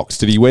Daniel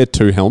boxed, did he wear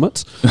 2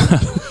 helmets?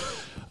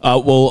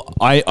 Well,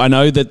 I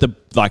know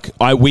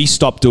that we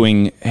stopped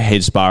doing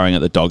head sparring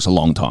at the Dogs a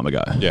long time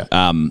ago. Yeah.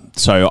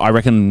 So I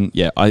reckon,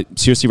 I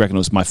seriously reckon it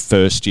was my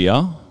first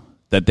year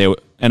that there were,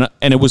 and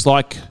it was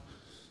like,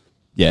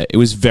 it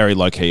was very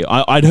low key.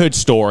 I'd heard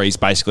stories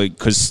basically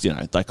because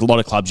like a lot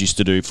of clubs used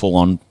to do full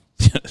on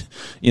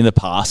in the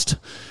past,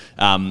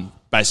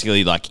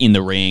 basically like in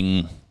the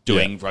ring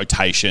doing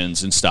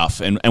rotations and stuff,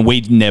 and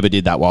we never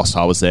did that whilst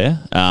I was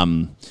there.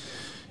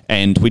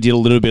 And we did a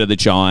little bit of the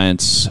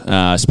Giants,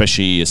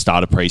 especially a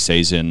start of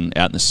preseason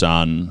out in the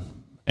sun.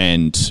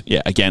 And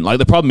again, like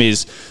the problem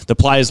is the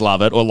players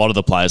love it, or a lot of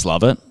the players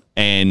love it.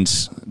 And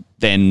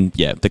then,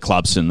 the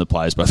clubs and the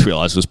players both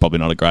realised it was probably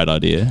not a great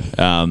idea.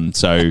 And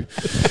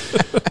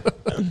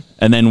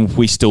then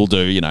we still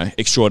do,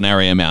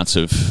 extraordinary amounts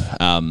of,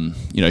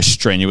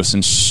 strenuous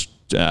and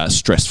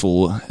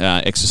stressful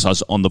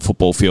exercise on the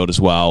football field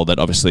as well that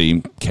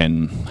obviously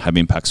can have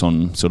impacts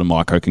on sort of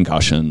micro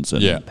concussions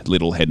and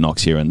little head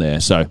knocks here and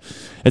there. So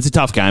it's a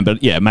tough game,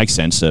 but it makes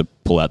sense to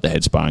pull out the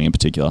head sparring in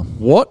particular.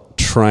 What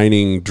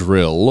training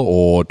drill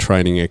or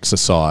training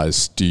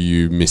exercise do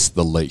you miss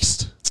the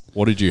least?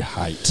 What did you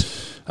hate?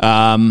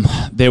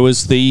 There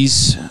was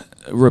these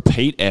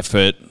repeat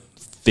effort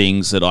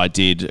things that I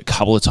did a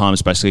couple of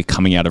times, basically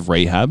coming out of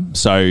rehab.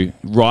 So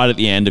right at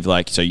the end of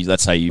let's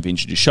say you've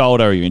injured your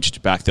shoulder or you've injured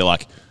your back, they're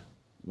like,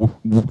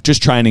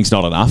 just training's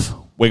not enough.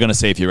 We're going to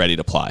see if you're ready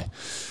to play.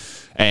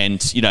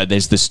 And,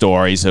 there's the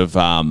stories of,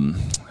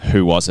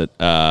 who was it?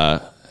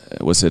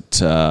 Was it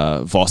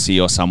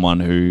Vossi or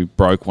someone who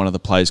broke one of the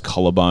players'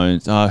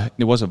 collarbones?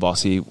 It wasn't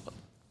Vossi.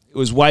 It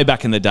was way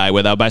back in the day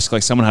where they were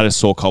basically someone had a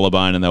sore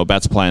collarbone and they were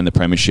about to play in the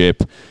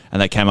premiership and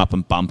they came up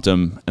and bumped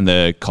them and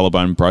the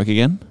collarbone broke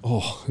again.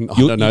 Oh, I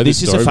don't know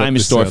this is a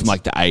famous story from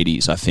like the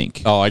 80s, I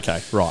think. Oh,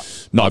 okay,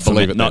 right. Not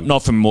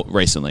from more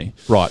recently.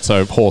 Right,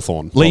 so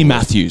Hawthorn. Lee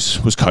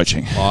Matthews was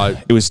coaching.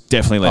 It was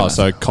definitely Lee Matthews.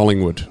 So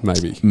Collingwood,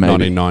 maybe.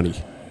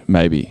 1990.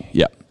 Maybe,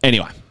 yeah.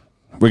 Anyway.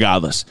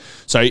 Regardless.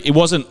 So it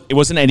wasn't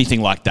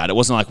anything like that. It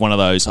wasn't like one of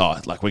those,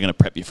 we're going to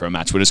prep you for a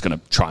match. We're just going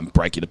to try and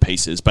break you to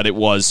pieces. But it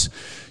was,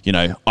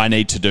 I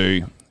need to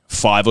do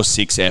 5 or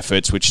 6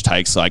 efforts, which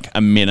takes like a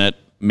minute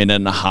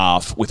and a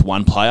half with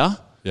one player.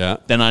 Yeah.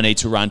 Then I need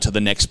to run to the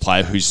next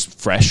player who's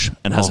fresh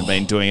and hasn't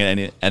been doing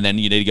it. And then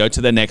you need to go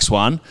to the next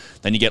one.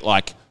 Then you get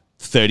like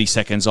 30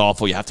 seconds off,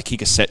 or you have to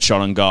kick a set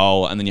shot on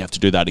goal, and then you have to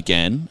do that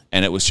again.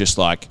 And it was just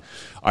like,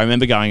 I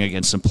remember going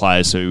against some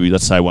players who,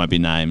 let's say, won't be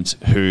named,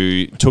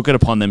 who took it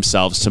upon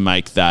themselves to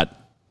make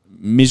that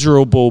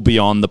miserable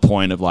beyond the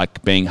point of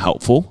like being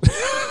helpful.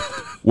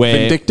 Where,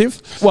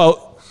 vindictive?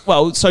 Well,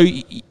 so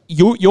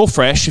you're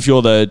fresh if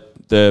you're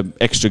the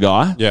extra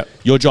guy. Yeah.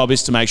 Your job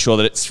is to make sure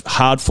that it's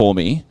hard for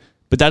me,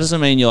 but that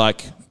doesn't mean you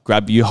like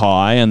grab you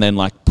high and then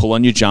like pull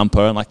on your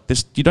jumper and like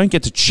this. You don't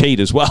get to cheat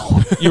as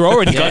well. You're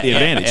already got the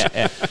advantage.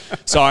 Yeah.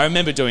 So I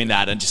remember doing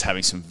that and just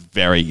having some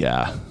very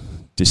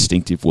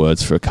distinctive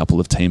words for a couple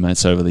of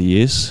teammates over the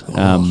years.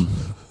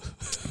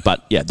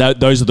 But yeah,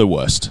 those are the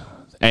worst.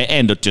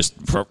 And just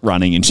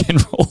running in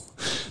general.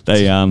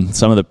 They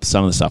some of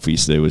the stuff we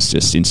used to do was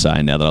just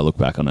insane. Now that I look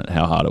back on it,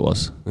 how hard it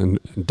was. And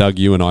Doug,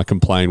 you and I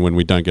complain when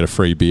we don't get a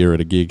free beer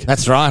at a gig.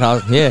 That's right.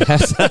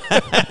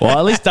 Well,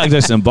 at least Doug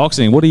does some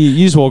boxing. What do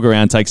you just walk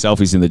around and take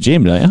selfies in the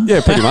gym, don't you?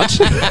 Yeah, pretty much.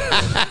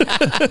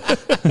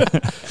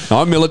 No,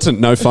 I'm militant.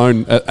 No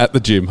phone at the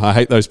gym. I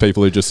hate those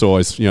people who just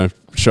always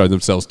show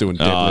themselves doing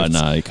deadlifts.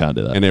 Oh no, you can't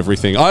do that. And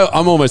everything.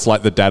 I'm almost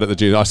like the dad at the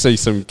gym. I see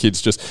some kids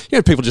just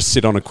people just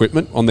sit on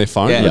equipment on their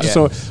phone. Yeah.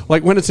 So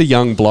like when it's a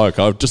young bloke,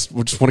 I just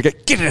want to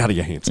get it out of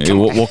your hands. Yeah,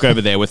 walk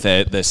over there with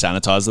the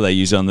sanitizer they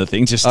use on the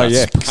thing. Just start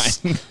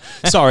spraying.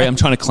 Sorry, I'm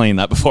trying to clean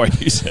that before I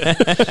use it.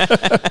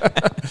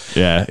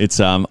 Yeah, it's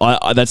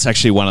that's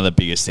actually one of the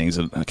biggest things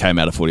that came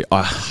out of footy.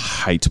 I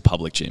hate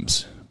public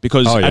gyms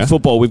because at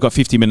football we've got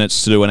 50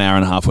 minutes to do an hour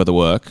and a half worth of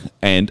work,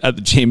 and at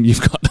the gym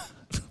you've got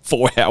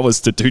 4 hours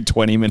to do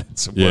 20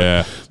 minutes of work.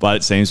 Yeah. But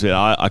it seems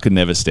I could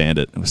never stand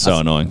it. It was so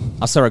annoying.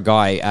 I saw a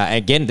guy,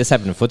 again, this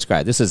happened in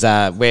Footscray. This is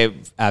where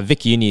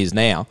Vic Uni is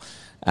now.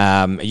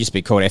 It used to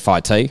be called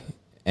FIT,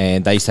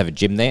 and they used to have a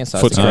gym there.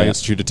 So Footscray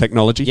Institute of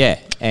Technology. Yeah,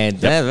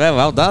 and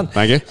well done.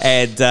 Thank you.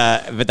 And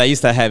but they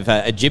used to have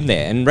a gym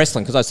there, and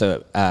wrestling, because I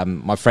used to,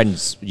 my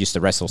friends used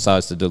to wrestle, so I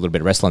used to do a little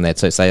bit of wrestling there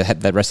too. So they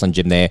had that wrestling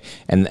gym there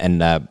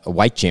and a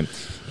weight gym.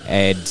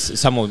 And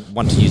someone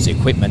wanted to use the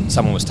equipment,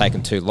 someone was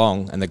taking too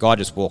long, and the guy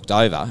just walked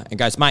over and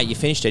goes, "Mate, you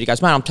finished it?" He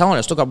goes, "Mate, I'm telling you,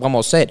 I still got one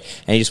more set."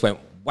 And he just went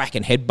whack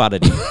and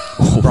headbutted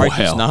him, broke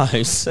his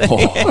nose.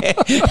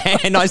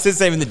 And I used to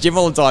see him in the gym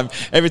all the time.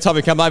 Every time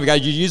he come over, he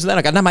goes, "You using that?"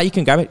 I go, "No, mate, you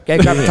can grab it. Go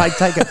grab it,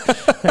 take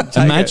it."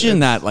 Imagine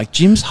that. Like,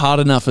 gym's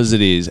hard enough as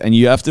it is, and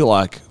you have to,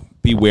 like,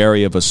 be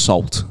wary of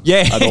assault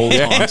at all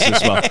times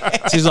as well.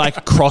 This is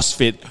like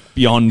CrossFit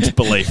beyond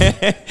belief.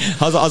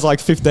 I was like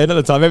 15 at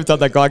the time. Every time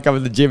that guy come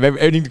in the gym,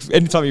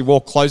 anytime he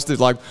walked close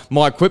to like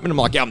my equipment, I'm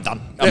like, "Yeah, I'm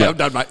done. I'm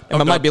done, mate." And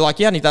my mate be like,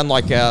 "Yeah, only done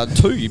like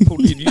 2. You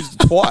used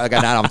it twice." I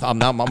go,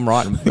 "No, I'm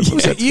right."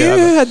 You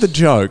had the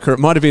joke, or it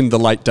might have been the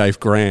late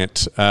Dave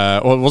Grant,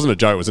 or it wasn't a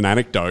joke, it was an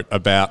anecdote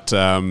about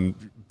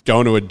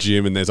going to a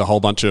gym and there's a whole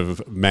bunch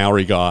of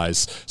Maori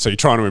guys, so you're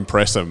trying to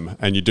impress them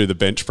and you do the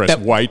bench press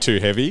way too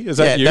heavy. Is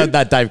that you?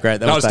 That Dave Grant.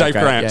 That was Dave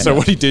Grant. Yeah, so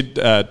what he did,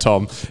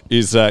 Tom,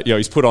 is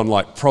he's put on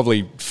like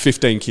probably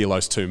 15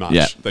 kilos too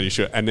much that he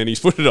should, and then he's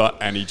put it on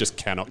and he just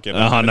cannot get it.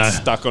 It's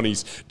stuck on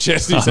his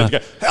chest. He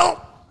said, "Help!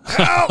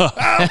 Help!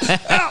 Help!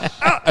 Help!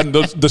 Help!" And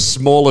the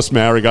smallest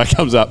Maori guy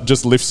comes up,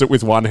 just lifts it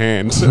with one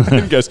hand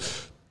and goes,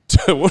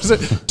 "What is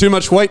it? Too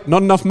much weight,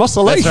 not enough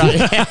muscle." That's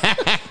right.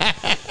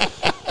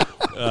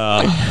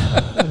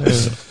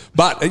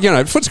 But,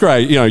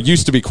 Footscray,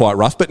 used to be quite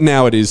rough, but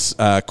now it is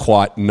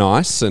quite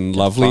nice and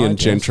lovely and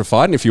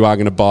gentrified. And if you are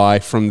going to buy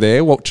from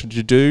there, what should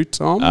you do,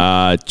 Tom?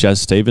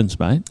 Jazz Stevens,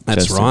 mate.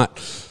 That's right.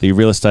 The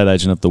real estate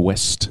agent of the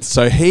West.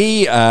 So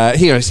he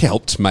has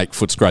helped make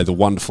Footscray the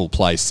wonderful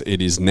place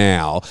it is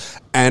now.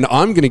 And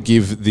I'm going to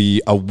give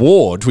the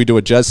award. We do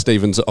a Jazz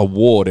Stevens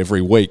award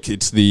every week.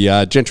 It's the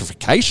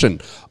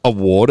gentrification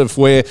award of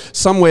where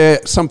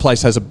some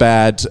place has a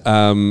bad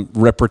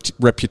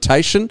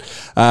reputation,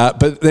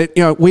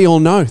 but we all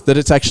know that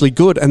it's actually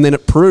good, and then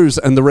it proves,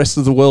 and the rest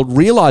of the world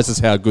realises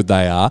how good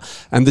they are.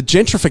 And the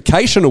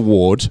gentrification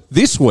award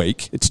this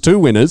week, it's 2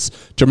 winners,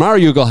 Jamara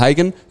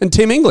Ugle-Hagan and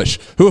Tim English,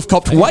 who have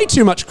copped way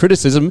too much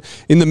criticism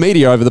in the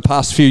media over the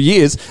past few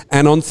years,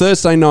 and on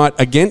Thursday night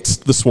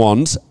against the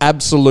Swans,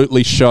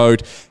 absolutely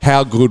showed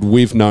how good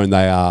we've known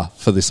they are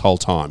for this whole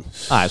time.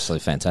 Oh,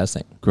 absolutely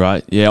fantastic.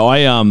 Great. Yeah,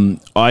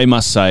 I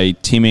must say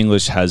Tim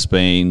English has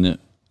been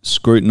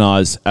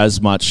scrutinised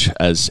as much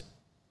as,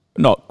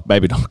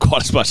 maybe not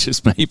quite as much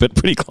as me, but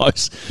pretty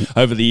close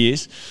over the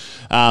years.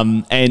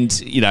 And,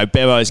 you know,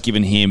 Bevo's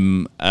given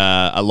him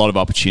a lot of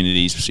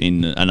opportunities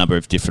in a number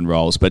of different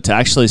roles, but to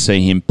actually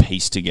see him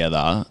piece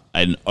together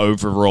an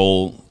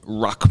overall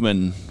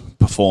ruckman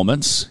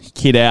performance,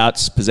 kid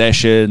outs,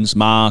 possessions,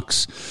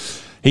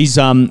 marks, he's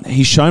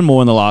shown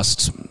more in the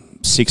last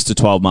 6 to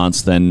 12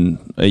 months than,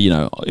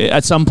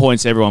 at some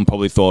points everyone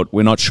probably thought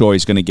we're not sure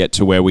he's going to get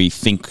to where we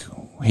think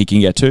he can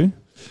get to.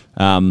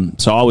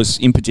 So I was,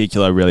 in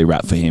particular, really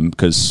rapt for him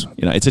because,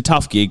 it's a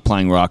tough gig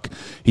playing ruck.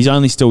 He's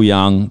only still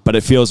young, but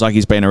it feels like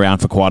he's been around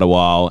for quite a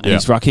while, and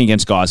he's rucking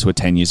against guys who are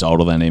 10 years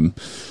older than him.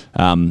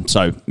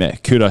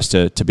 Kudos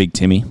to Big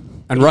Timmy.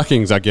 And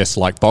rucking's, I guess,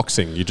 like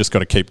boxing. You just got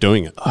to keep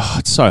doing it. Oh,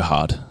 it's so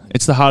hard.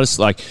 It's the hardest.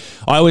 Like,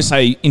 I always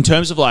say, in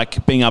terms of,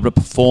 like, being able to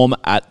perform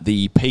at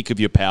the peak of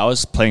your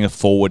powers, playing a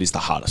forward is the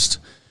hardest.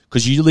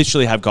 Because you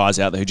literally have guys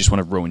out there who just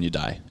want to ruin your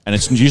day. And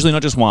it's usually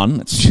not just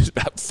one, it's just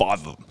about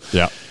 5 of them.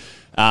 Yeah.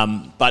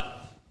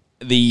 But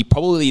in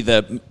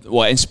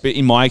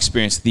my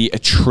experience, the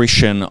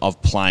attrition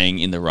of playing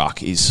in the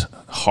ruck is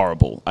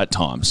horrible at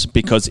times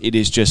because it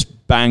is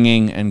just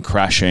banging and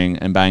crashing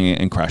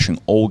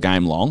all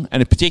game long.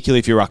 And particularly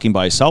if you're rucking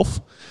by yourself,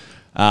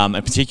 and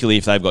particularly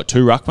if they've got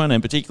 2 ruckmen,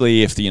 and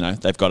particularly if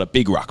they've got a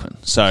big ruckman.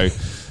 So.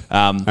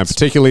 And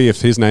particularly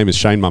if his name is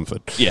Shane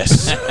Mumford.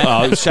 Yes.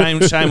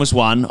 Shane was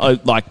one.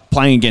 Like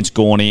playing against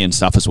Gorney and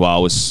stuff as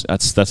well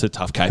that's a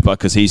tough caper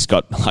because he's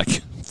got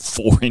like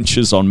 4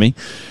 inches on me.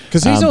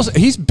 Because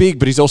he's big,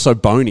 but he's also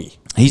bony.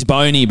 He's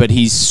bony, but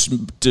he's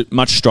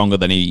much stronger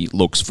than he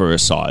looks for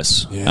his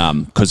size.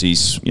 Because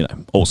he's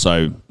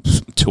also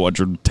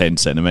 210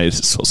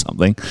 centimetres or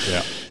something.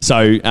 Yeah.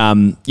 So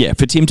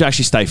for Tim to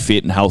actually stay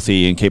fit and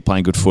healthy and keep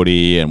playing good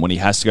footy, and when he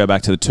has to go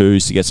back to the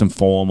twos to get some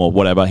form or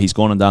whatever, he's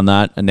gone and done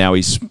that, and now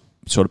he's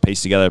sort of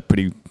pieced together a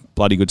pretty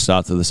bloody good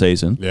start to the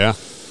season. Yeah.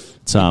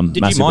 It's, Did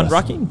you mind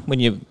rucking when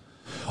you?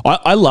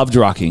 I loved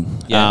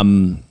rucking. Yeah.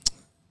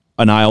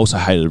 And I also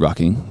hated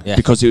rucking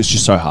because it was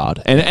just so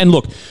hard. And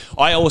look,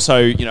 I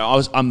also,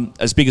 I'm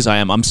as big as I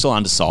am, I'm still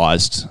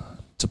undersized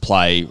to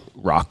play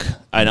ruck.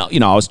 And,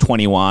 I was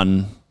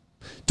 21,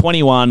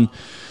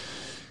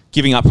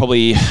 giving up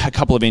probably a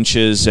couple of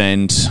inches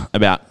and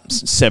about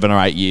 7 or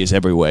 8 years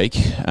every week.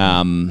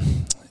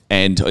 And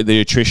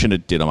the attrition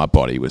it did on my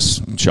body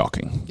was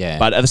shocking. Yeah.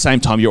 But at the same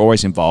time, you're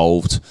always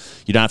involved.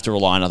 You don't have to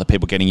rely on other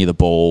people getting you the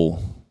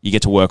ball. You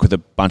get to work with a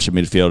bunch of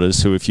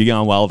midfielders who, if you're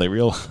going well, they're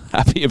real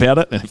happy about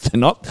it. And if they're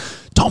not,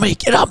 Tommy,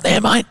 get up there,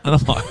 mate. And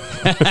I'm like,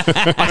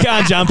 I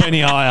can't jump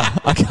any higher.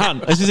 I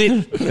can't. This is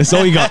it. That's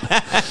all you got.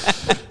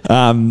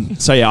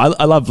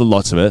 I love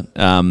lots of it.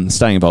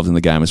 Staying involved in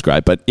the game is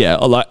great. But yeah,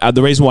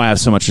 the reason why I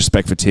have so much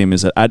respect for Tim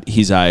is that at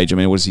his age, I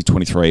mean, what is he,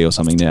 23 or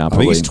something now?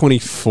 Probably. I think he's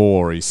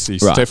 24. He's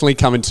right. Definitely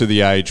coming to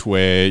the age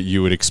where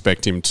you would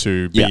expect him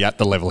to be at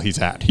the level he's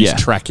at. He's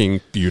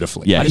tracking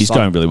beautifely. Yeah, he's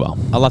going really well.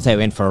 I loved how he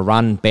went for a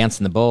run,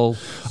 bouncing the ball.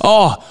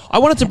 Oh, I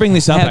wanted to bring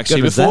this up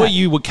actually. Before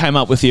you came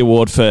up with the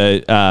award for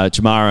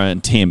Jamara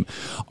and Tim,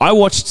 I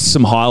watched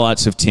some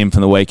highlights of Tim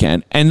from the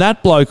weekend, and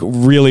that bloke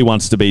really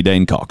wants to be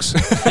Dean Cox.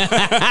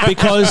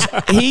 Because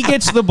he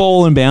gets the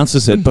ball and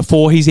bounces it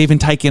before he's even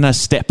taken a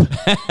step.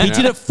 He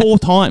did it 4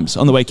 times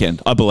on the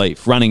weekend, I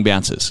believe, running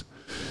bounces.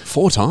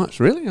 4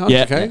 times, really? Oh,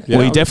 yeah. Okay. Well,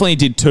 he definitely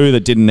did 2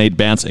 that didn't need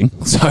bouncing.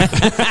 So,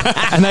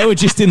 and they were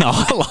just in the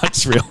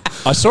highlights reel.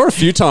 I saw a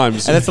few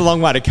times. And that's a long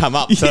way to come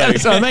up. Yeah,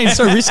 that's what I mean. It's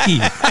so risky.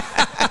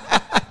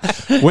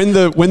 When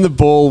the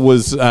ball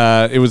was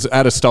it was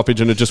at a stoppage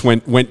and it just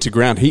went to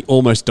ground, he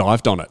almost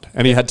dived on it,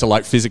 and he had to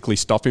like physically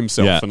stop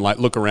himself and like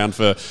look around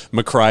for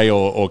McRae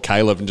or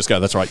Caleb and just go,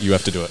 "That's right, you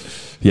have to do it."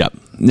 Yeah.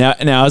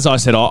 Now, as I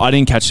said, I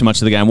didn't catch too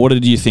much of the game. What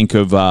did you think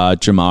of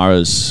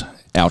Jamara's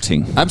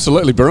outing?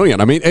 Absolutely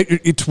brilliant. I mean,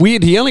 it's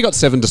weird. He only got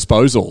 7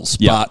 disposals,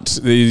 but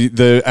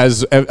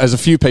as a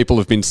few people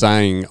have been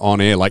saying on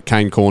air, like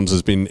Kane Corns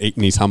has been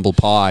eating his humble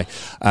pie.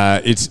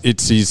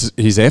 It's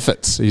his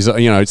efforts. His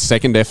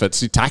second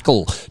efforts, his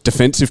tackle,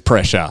 defensive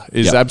pressure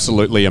is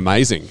absolutely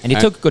amazing. And he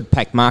took a good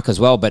pack mark as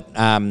well. But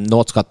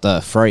Nort's got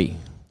the free.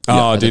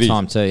 Oh, did he?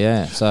 Time too,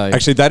 yeah. So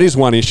actually, that is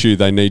one issue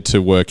they need to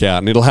work out,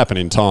 and it'll happen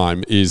in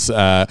time. Is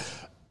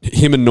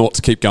him and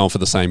Norts keep going for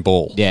the same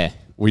ball? Yeah.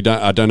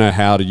 I don't know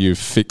how do you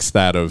fix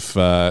that. Is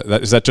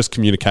that just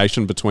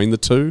communication between the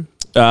two?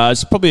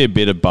 It's probably a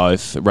bit of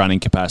both. Running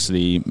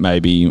capacity,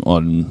 maybe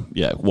on.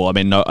 Yeah. Well, I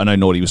mean, I know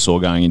Naughty was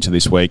sore going into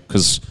this week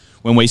because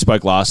when we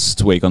spoke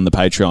last week on the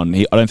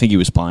Patreon, I don't think he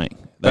was playing.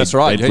 That's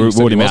right. They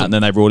ruled him out, and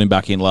then they brought him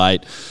back in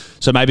late.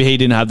 So maybe he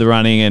didn't have the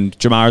running, and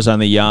Jamara's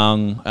only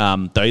young,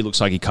 though he looks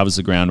like he covers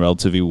the ground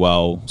relatively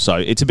well. So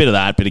it's a bit of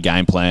that, bit of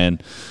game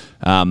plan.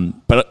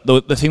 But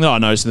the thing that I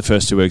noticed in the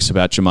first 2 weeks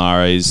about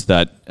Jamara is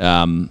that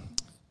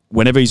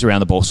whenever he's around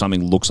the ball,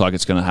 something looks like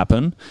it's going to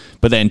happen.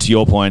 But then, to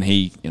your point,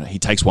 he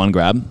takes one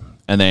grab,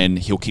 and then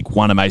he'll kick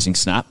one amazing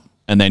snap,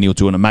 and then he'll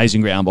do an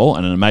amazing ground ball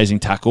and an amazing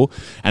tackle.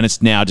 And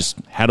it's now just,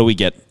 how do we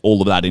get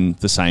all of that in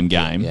the same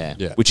game?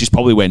 Yeah. Which is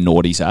probably where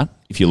Naughty's at,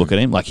 if you look at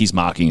him. Like, his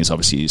marking is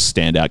obviously his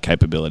standout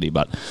capability,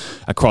 but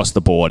across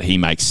the board, he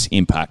makes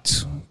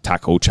impact,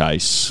 tackle,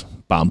 chase,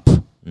 bump,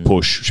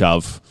 push,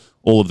 shove,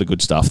 all of the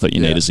good stuff that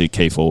you need as a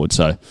key forward.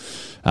 So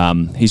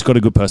he's got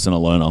a good person to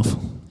learn off.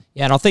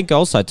 Yeah, and I think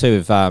also too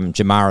of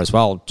Jamara as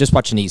well. Just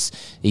watching his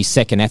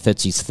second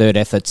efforts, his third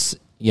efforts,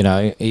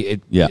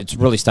 it's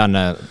really starting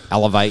to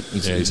elevate.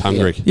 He's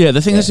hungry. Yeah,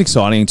 the thing that's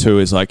exciting too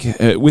is like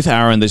with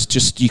Aaron, there's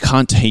just, you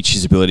can't teach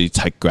his ability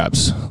to take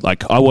grabs.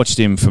 Like, I watched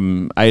him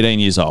from 18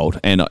 years old,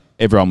 and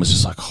everyone was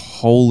just like,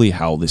 "Holy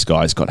hell, this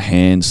guy's got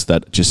hands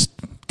that just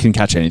can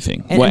catch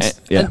anything."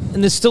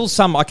 And there's still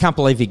some I can't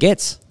believe he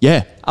gets.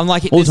 Yeah, I'm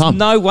like, all the there's time.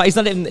 no way he's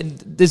not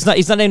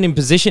even in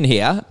position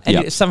here,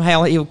 and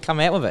somehow he'll come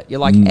out with it. You're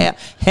like,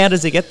 how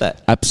does he get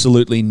that?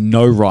 Absolutely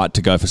no right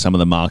to go for some of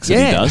the marks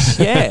that he does.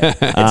 Yeah,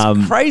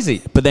 it's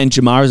crazy. But then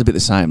Jamara's a bit the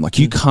same. Like,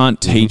 you can't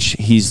teach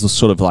his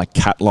sort of like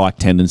cat-like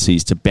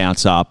tendencies to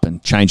bounce up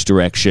and change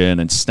direction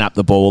and snap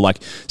the ball. Like,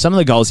 some of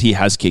the goals he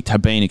has kicked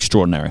have been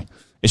extraordinary.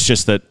 It's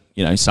just that,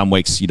 some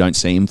weeks you don't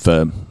see him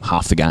for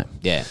half the game.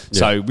 Yeah.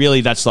 So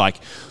really, that's like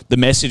the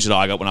message that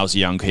I got when I was a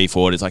young key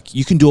forward is like,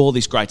 you can do all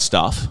this great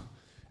stuff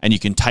and you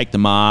can take the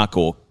mark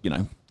or,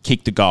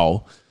 kick the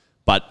goal,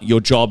 but your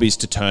job is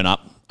to turn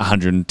up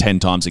 110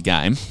 times a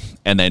game,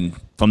 and then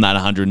from that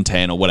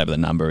 110 or whatever the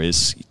number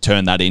is,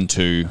 turn that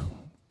into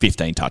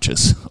 15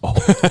 touches.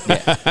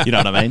 You know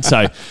what I mean?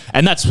 So,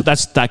 and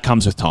that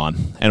comes with time,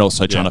 and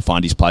also trying to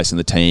find his place in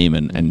the team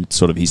and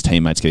sort of his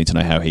teammates getting to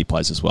know how he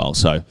plays as well.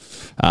 So,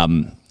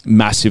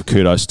 massive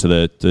kudos to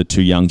the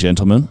two young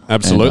gentlemen.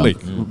 Absolutely.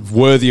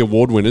 Worthy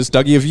award winners.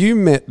 Dougie, have you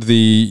met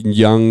the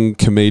young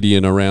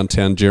comedian around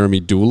town, Jeremy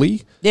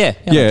Dooley? Yeah.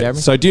 Jeremy.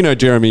 So do you know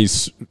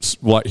Jeremy's,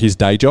 his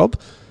day job?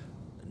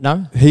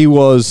 No. He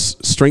was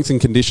strength and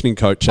conditioning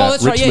coach at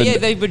that's Richmond.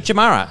 right. Yeah, with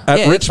Jamara.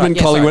 At Richmond,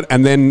 Collingwood,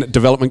 and then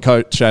development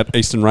coach at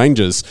Eastern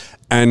Rangers.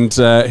 And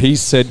he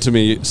said to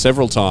me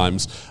several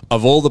times,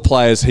 of all the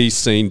players he's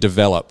seen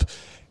develop,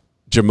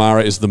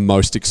 Jamara is the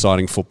most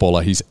exciting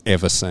footballer he's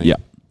ever seen. Yeah.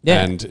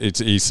 Yeah. And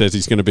he says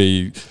he's going to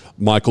be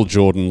Michael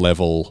Jordan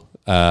level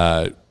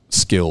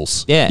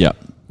skills. Yeah. Yeah.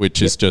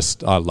 Which is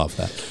just, I love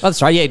that. Oh,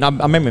 that's right. Yeah, I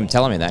remember him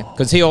telling me that,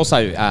 because he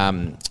also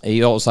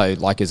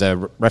like is a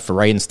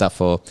referee and stuff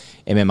for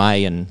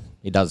MMA, and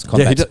he does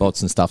combat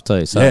sports and stuff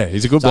too. So yeah,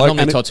 he's a good bloke. I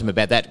normally talk to him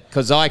about that,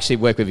 because I actually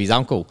work with his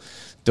uncle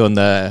doing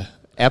the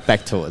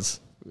Outback tours.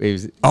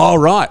 Oh,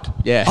 right.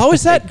 Yeah. Oh,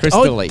 is that? Chris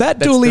Dooley. That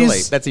That's Dooley Dooley.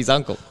 is... That's his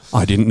uncle.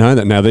 I didn't know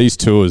that. Now, these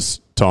tours,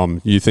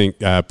 Tom, you think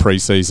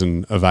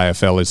pre-season of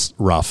AFL is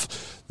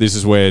rough. This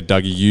is where,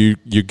 Dougie,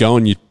 you go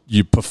and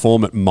you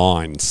perform at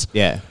mines.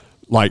 Yeah.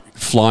 Like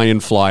fly in,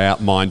 fly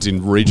out mines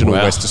in regional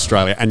West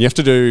Australia. And you have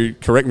to do,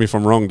 correct me if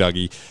I'm wrong,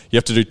 Dougie, you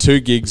have to do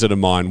 2 gigs at a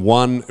mine,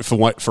 one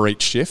for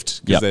each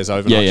shift, because there's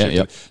overnight shift.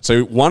 Yep.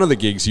 So one of the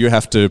gigs you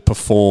have to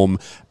perform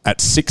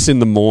at 6 in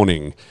the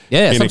morning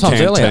in a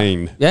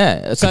canteen. Earlier.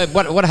 Yeah. So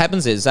what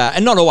happens is,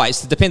 and not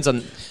always, it depends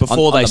on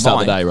before they start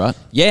mine. the day, right?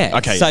 Yeah.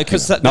 Okay. So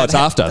because No, it's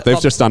after. They've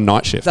just done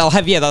night shift. They'll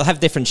have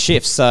different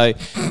shifts. So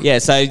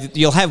so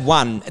you'll have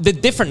one. They're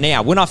different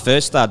now. When I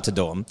first started to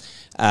do them,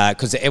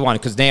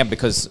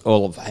 because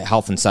all of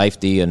health and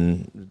safety,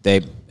 and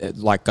they're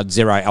like got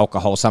zero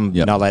alcohol. Some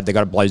they got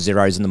to blow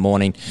zeros in the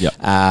morning. Yep.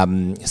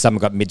 Some have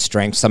got mid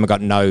strength. Some have got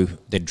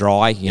they're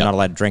dry. You're not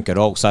allowed to drink at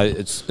all. So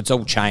it's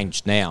all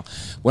changed now.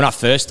 When I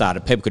first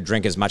started, people could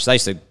drink as much. They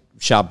used to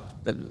show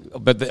up,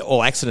 but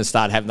all accidents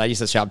started happening. They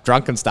used to show up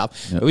drunk and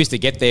stuff. We used to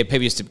get there.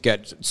 People used to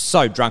get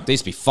so drunk. There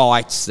used to be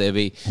fights. There'd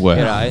be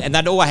and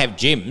they'd all have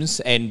gyms,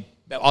 and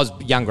I was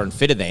younger and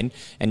fitter then,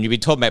 and you'd be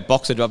talking about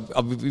boxing.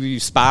 I'd be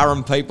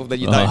sparring people that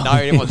you don't know.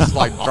 Everyone's just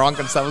like drunk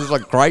and stuff. It was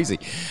like crazy.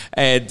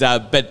 And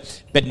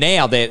but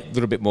now they're a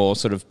little bit more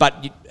sort of,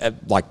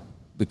 like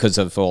because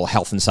of all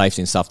health and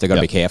safety and stuff, they've got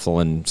to be careful.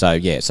 And so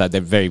so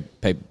they're very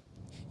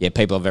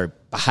people are very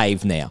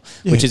behaved now,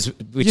 which is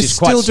quite strange. You're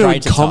still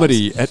doing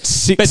comedy at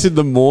 6 in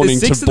the morning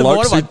to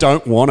blokes who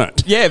don't want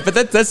it. Yeah, but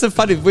that's the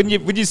funny when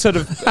you sort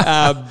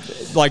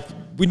of like.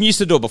 When you used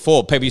to do it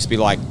before, people used to be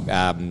like,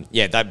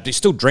 they're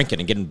still drinking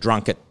and getting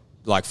drunk at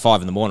like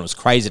 5 in the morning. It was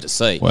crazy to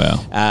see.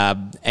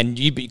 Wow. And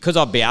because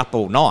I'd be up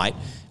all night,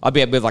 I'd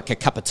be up with like a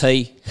cup of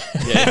tea.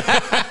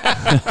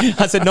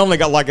 I said normally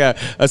got like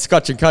a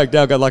Scotch and Coke.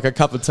 Now I got like a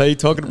cup of tea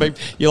talking to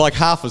people. You're like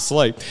half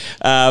asleep.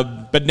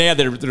 But now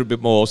they're a little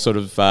bit more sort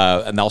of,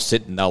 and they'll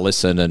sit and they'll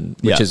listen, and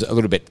which is a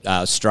little bit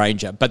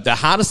stranger. But the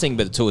hardest thing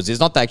with the tours is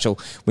not the actual,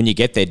 when you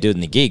get there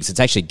doing the gigs, it's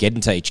actually getting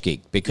to each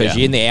gig, because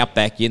you're in the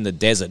outback, you're in the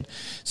desert.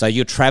 So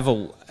you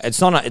travel. It's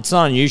not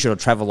unusual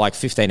to travel like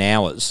 15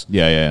 hours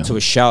to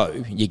a show.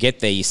 You get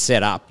there, you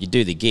set up, you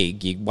do the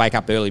gig, you wake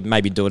up early,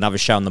 maybe do another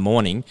show in the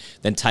morning,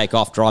 then take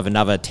off, drive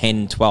another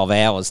 10, 12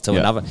 hours to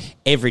another,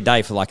 every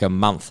day for like a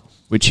month.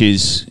 Which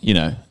is,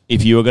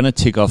 if you were going to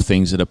tick off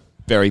things that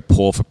very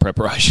poor for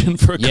preparation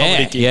for a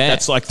comedy gig. yeah.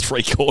 That's like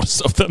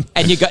 3/4 of them.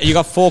 And you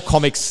got 4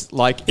 comics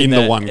like In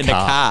the one the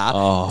car.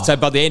 car. So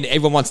by the end,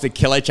 everyone wants to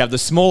kill each other. The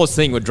smallest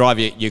thing would drive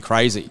you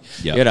crazy.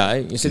 Yep. You know,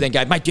 you sit there and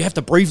go, mate, do you have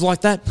to breathe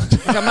like that?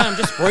 I go, mate, I'm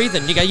just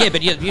breathing. You go, yeah,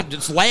 but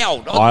it's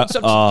loud. It's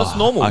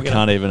normal. I you know?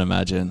 can't even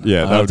imagine.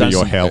 Yeah, that I've would be done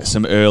your hell.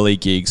 Some early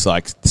gigs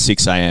like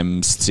 6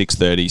 a.m.,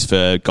 6:30s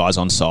for guys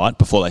on site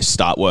before they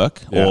start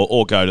work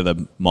or go to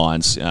the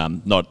mines.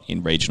 Not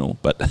in regional,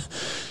 but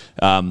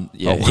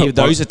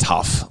those are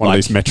tough. One of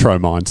these metro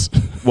mines.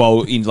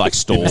 Well, in like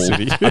Stawell.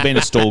 I've been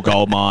to Stawell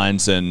gold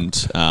mines and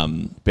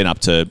been up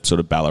to sort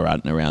of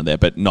Ballarat and around there,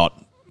 but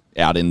not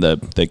out in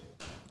the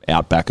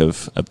outback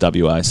of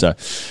WA. So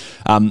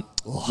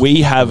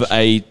we have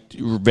a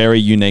very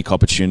unique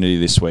opportunity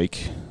this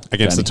week.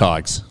 Against the Danny.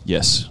 Tigers.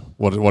 Yes.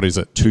 What is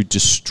it? To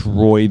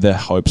destroy the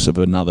hopes of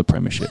another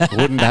premiership.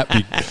 Wouldn't that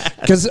be?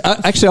 Because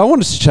actually, I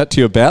wanted to chat to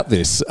you about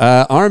this.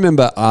 I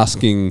remember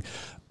asking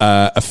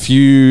a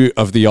few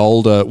of the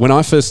older, when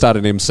I first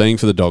started emceeing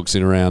for the Dogs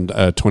in around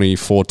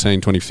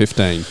 2014,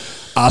 2015,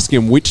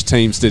 asking them which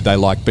teams did they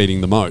like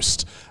beating the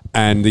most.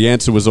 And the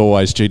answer was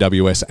always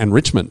GWS and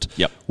Richmond.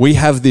 Yep. We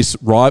have this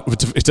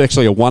it's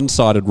actually a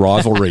one-sided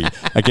rivalry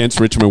against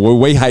Richmond where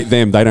we hate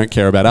them, they don't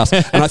care about us.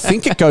 And I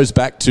think it goes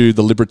back to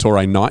the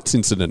Liberatore Knights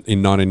incident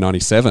in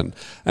 1997.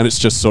 And it's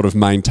just sort of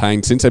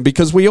maintained since then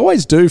because we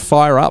always do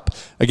fire up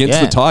against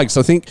the Tigers.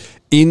 I think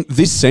in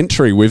this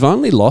century, we've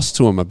only lost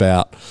to them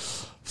about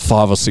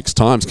 5 or 6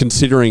 times,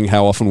 considering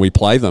how often we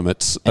play them.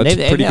 It's a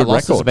pretty good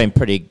losses record. have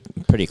been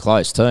pretty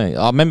close too.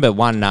 I remember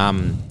one.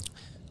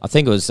 I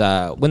think it was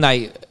when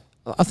they.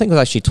 I think it was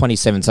actually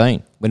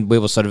 2017 when we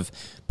were sort of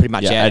pretty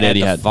much out at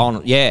the Etihad.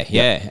 final. Yeah,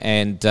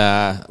 and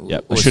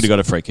We should have got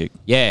a free kick.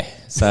 Yeah,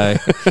 so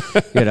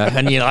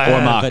and you're like, Or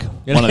a mark.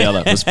 One or the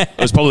other. It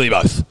was probably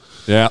both.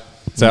 Yeah,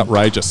 it's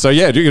outrageous. So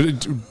yeah,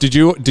 did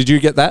you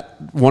get that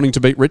wanting to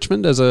beat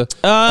Richmond as a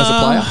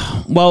player?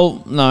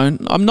 Well, no,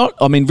 I'm not.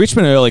 I mean,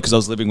 Richmond early because I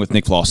was living with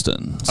Nick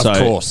Loston. So, Of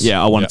course.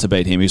 Yeah, I wanted to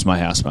beat him. He was my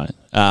housemate.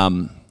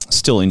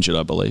 Still injured,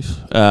 I believe.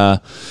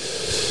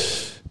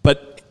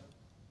 But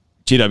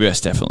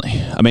GWS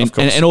definitely. I mean,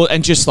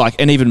 and just like,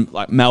 and even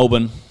like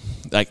Melbourne,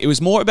 like it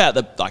was more about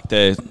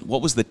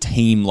what was the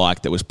team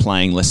like that was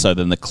playing less so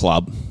than the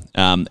club.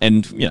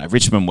 And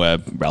Richmond were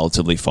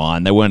relatively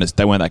fine. They weren't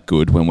that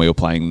good when we were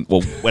playing.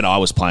 Well, when I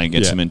was playing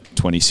against them in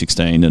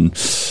 2016,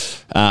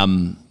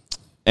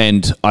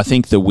 and I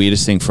think the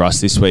weirdest thing for us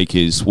this week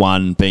is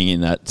one being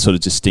in that sort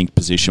of distinct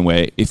position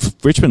where if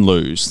Richmond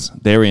lose,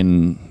 they're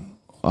in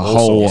a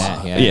whole.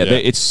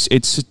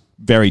 It's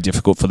very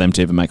difficult for them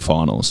to even make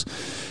finals.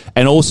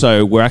 And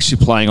also, we're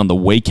actually playing on the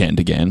weekend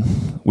again,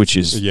 which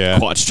is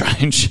quite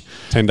strange.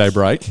 10-day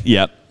break.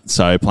 Yep.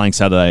 So playing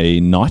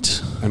Saturday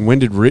night. And when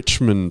did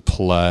Richmond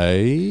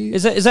play?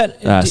 Is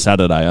that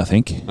Saturday, I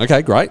think.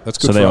 Okay, great. That's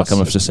good so for they all us.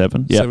 come up to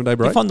 7. Yep. 7-day do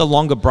break. you find the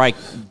longer break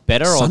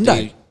better Sunday. or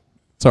do you,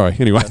 Sorry.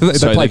 Anyway,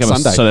 they played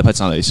Sunday. So they played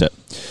Sunday, so.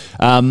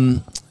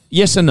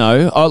 Yes and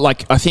no.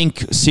 I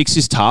think 6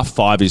 is tough.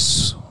 5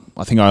 is...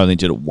 I think I only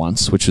did it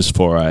once, which was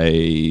for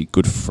a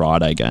Good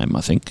Friday game,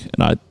 I think.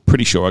 And I'm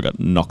pretty sure I got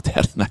knocked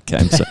out in that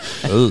game. So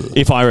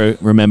if I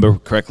remember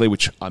correctly,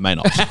 which I may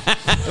not.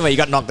 well, you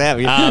got knocked out.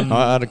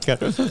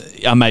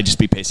 I may just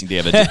be piecing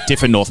together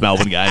different North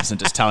Melbourne games and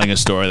just telling a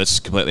story that's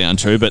completely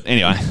untrue. But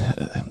anyway,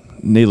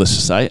 needless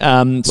to say.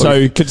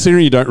 So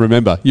considering you don't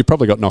remember, you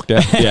probably got knocked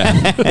out. Yeah.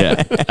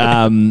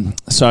 Then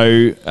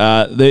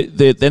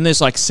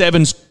there's like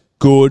 7's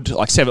good,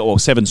 like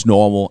 7's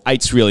normal,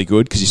 8's really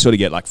good because you sort of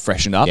get like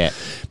freshened up. Yeah.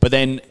 But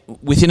then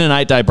within an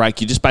 8-day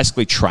break, you just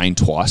basically train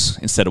twice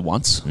instead of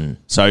once.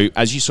 So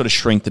as you sort of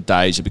shrink the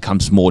days, it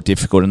becomes more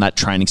difficult, and that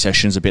training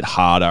session is a bit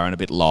harder and a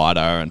bit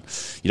lighter, and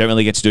you don't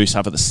really get to do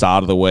stuff at the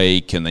start of the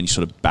week, and then you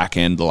sort of back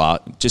end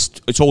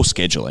it's all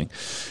scheduling.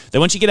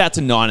 Then once you get out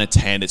to 9 or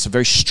 10, it's a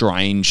very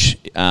strange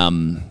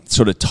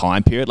sort of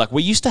time period. Like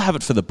we used to have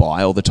it for the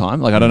bye all the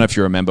time. Like I don't know if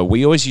you remember,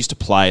 we always used to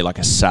play like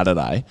a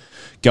Saturday,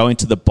 go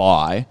into the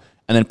bye,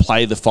 and then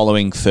play the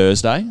following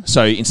Thursday.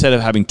 So instead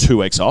of having 2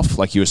 weeks off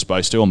like you were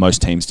supposed to, or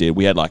most teams did,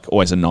 we had like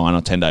always a 9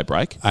 or 10-day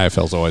break.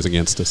 AFL's always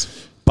against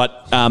us.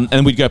 But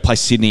and we'd go play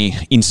Sydney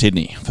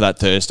for that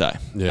Thursday.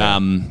 Yeah.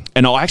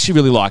 And I actually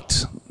really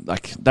liked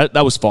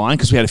that was fine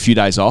because we had a few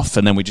days off,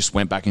 and then we just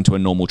went back into a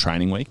normal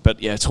training week.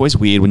 But yeah, it's always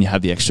weird when you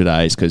have the extra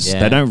days because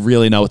they don't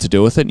really know what to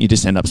do with it. And you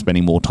just end up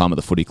spending more time at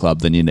the footy club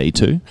than you need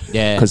to.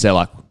 Yeah. Because they're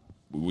like,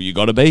 well, you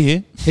got to be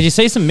here. Did you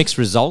see some mixed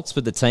results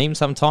with the team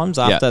sometimes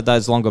after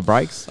those longer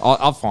breaks?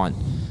 I find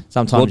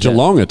sometimes. Well,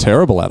 Geelong are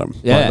terrible at them.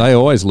 Yeah. Like, they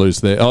always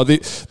lose their...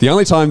 the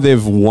only time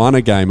they've won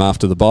a game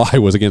after the bye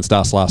was against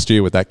us last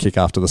year with that kick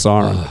after the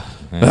siren.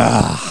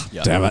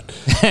 Damn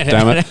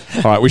it.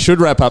 All right, we should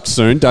wrap up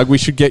soon. Doug, we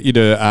should get you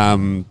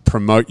to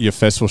promote your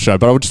festival show.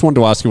 But I just wanted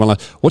to ask you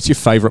what's your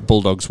favourite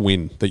Bulldogs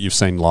win that you've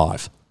seen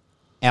live?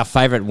 Our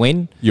favourite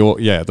win?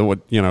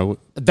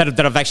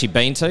 That I've actually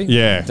been to?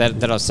 Yeah.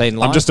 That I've seen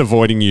live? I'm just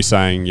avoiding you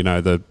saying,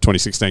 the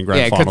 2016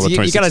 grand final, the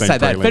 2016 you got to say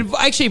that. prelim.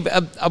 But actually,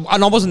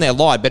 and I wasn't there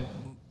live, but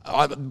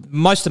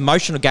most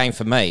emotional game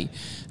for me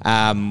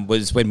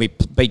was when we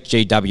beat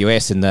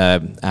GWS in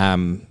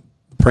the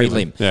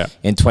prelim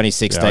in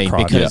 2016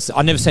 because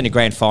I'd never seen a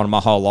grand final in my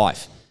whole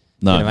life.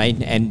 No. You know what I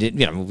mean? And,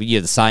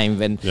 you're the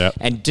same.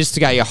 And just to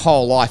go your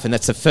whole life, and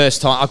that's the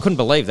first time, I couldn't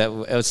believe that.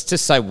 It was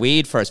just so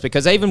weird for us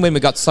because even when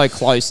we got so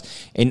close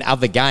in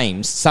other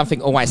games,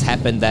 something always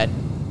happened that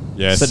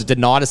sort of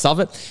denied us of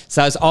it.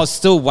 So I was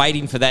still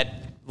waiting for that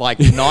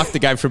knife to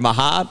go through my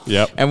heart.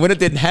 And when it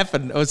didn't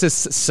happen, it was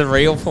just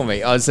surreal for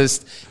me. I was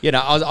just,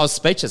 I was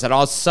speechless, and I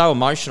was so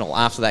emotional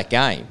after that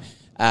game.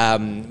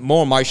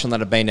 More emotional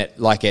than I've been at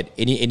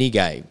any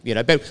game,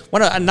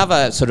 But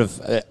another sort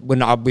of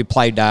when we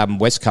played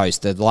West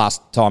Coast the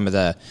last time of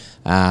the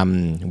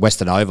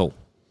Western Oval.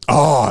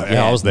 Oh,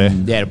 yeah, I was there.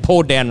 Yeah, it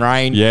poured down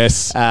rain.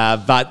 Yes,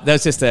 but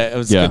that's just it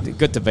was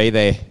good to be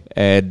there.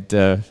 And,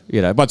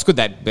 but it's good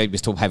that we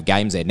still have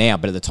games there now.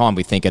 But at the time,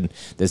 we're thinking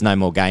there's no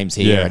more games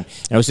here. Yeah. And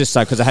it was just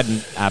so, because I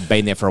hadn't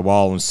been there for a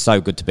while, and it was so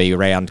good to be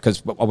around.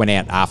 Because I went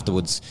out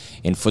afterwards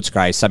in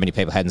Footscray, so many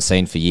people hadn't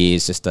seen for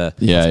years. Just to,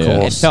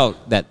 it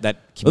felt that.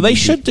 Well, they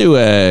should do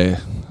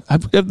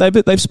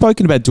they've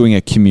spoken about doing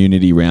a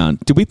community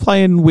round. Did we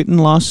play in Whitten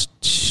last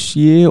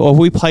year, or have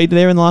we played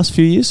there in the last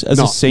few years as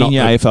a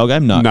senior AFL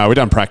game? No, we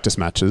done practice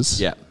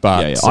matches. Yeah,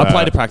 but I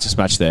played a practice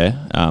match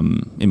there.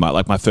 In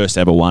my first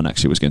ever one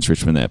actually was against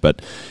Richmond there.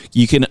 But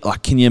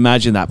can you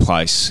imagine that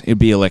place? It'd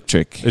be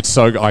electric. It's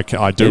so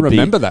I do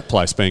remember that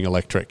place being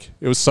electric.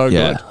 It was so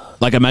good.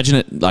 Imagine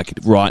it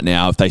right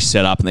now if they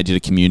set up and they did a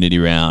community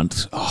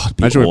round.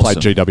 Imagine we played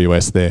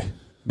GWS there.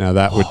 Now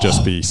that would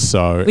just be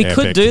so. We epic.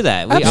 could do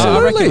that.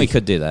 I reckon we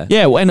could do that.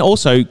 Yeah, and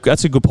also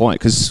that's a good point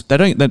because they're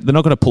not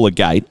going to pull a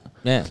gate.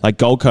 Yeah, like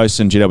Gold Coast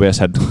and GWS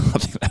had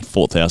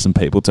 4,000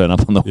 people turn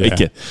up on the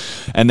weekend,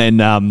 and then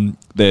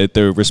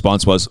the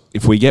response was,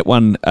 if we get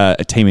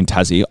a team in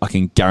Tassie, I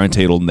can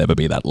guarantee it'll never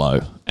be that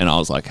low. And I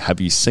was like,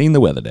 have you seen the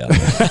weather down there?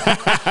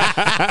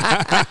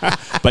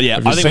 But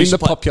have you seen the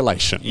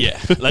population? Yeah,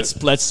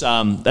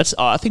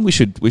 I think we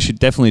should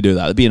definitely do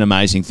that. It'd be an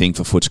amazing thing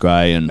for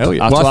Footscray, and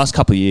after the last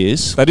couple of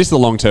years, that is the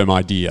long-term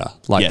idea.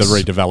 The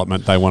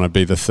redevelopment, they want to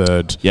be the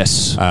third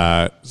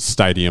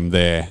stadium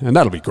there, and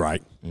that'll be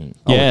great.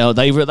 Yeah,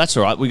 that's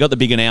all right. We got the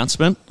big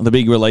announcement, the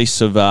big release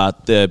of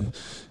what do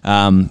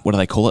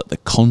they call it? The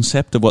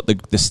concept of what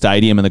the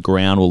stadium and the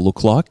ground will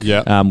look like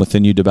with the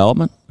new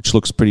development, which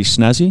looks pretty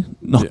snazzy.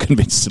 Not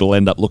convinced it'll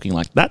end up looking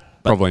like that.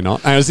 Probably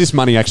not. And is this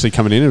money actually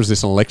coming in, or is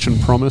this an election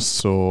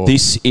promise? Or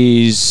this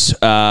is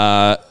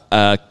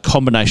a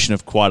combination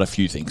of quite a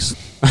few things.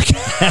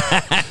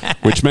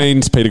 Which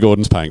means Peter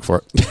Gordon's paying for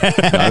it.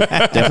 No,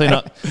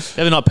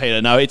 definitely not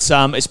Peter. No, it's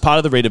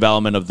part of the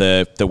redevelopment of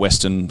the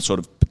Western sort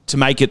of, to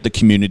make it the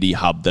community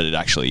hub that it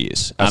actually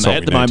is. At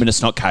the moment,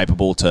 it's not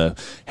capable to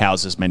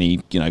house as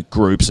many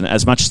groups, and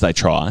as much as they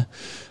try.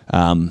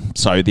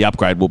 So the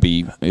upgrade will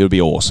be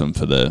awesome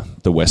for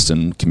the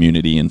Western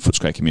community and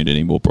Footscray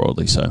community more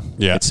broadly. So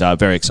it's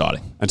very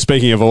exciting. And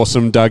speaking of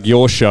awesome, Doug,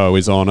 your show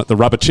is on at the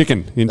Rubber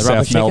Chicken in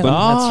South Melbourne.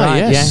 Oh, that's right.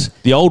 Yes. Yeah.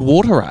 The old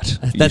Water Rat.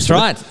 That's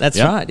right.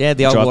 Yeah,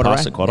 the old Water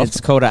Rat.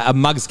 It's called a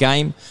Mugs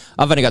Game.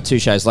 I've only got 2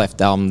 shows left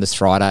this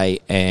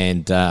Friday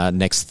and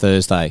next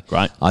Thursday.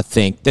 Right. I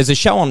think there's a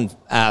show on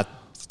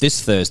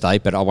this Thursday,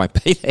 but I won't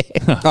be there.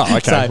 Oh,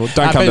 okay. Well,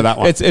 don't come to that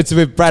one. It's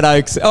with Brad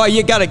Oakes. Oh,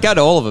 you got to go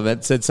to all of them.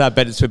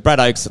 But it's with Brad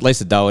Oakes,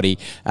 Lisa Doherty.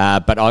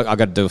 But I got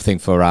to do a thing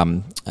for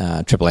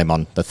Triple M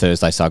on the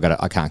Thursday, so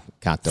I can't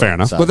do it. Fair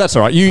enough. So well, that's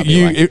all right.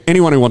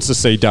 Anyone who wants to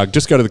see Doug,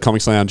 just go to the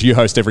Comics Lounge. You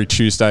host every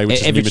Tuesday,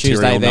 which every is New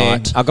Tuesday Material there.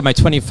 Night. I've got my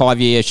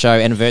 25-year show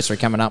anniversary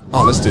coming up.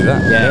 Oh, let's do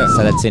that. Yeah.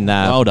 So that's in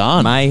well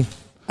done. May.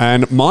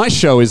 And my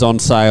show is on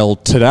sale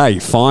today,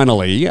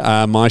 finally.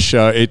 My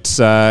show, it's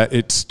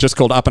just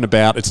called Up and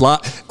About. It's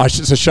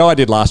a show I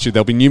did last year.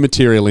 There'll be new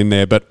material in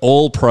there, but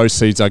all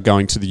proceeds are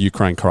going to the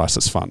Ukraine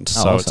Crisis Fund.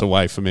 So awesome. It's a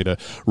way for me to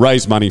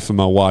raise money for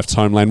my wife's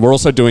homeland. We're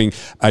also doing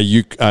a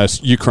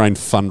Ukraine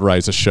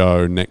fundraiser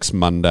show next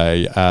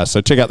Monday.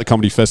 So check out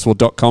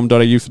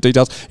thecomedyfestival.com.au for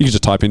details. You can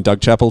just type in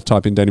Doug Chappell,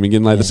 type in Danny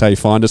McGinlay. That's how you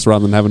find us,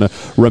 rather than having to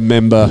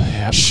remember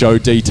show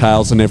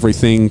details and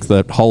everything.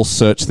 The whole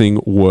search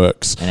thing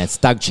works. And it's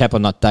Doug Chappell,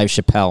 not Dave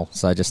Chappelle.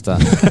 So just for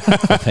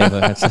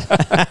people.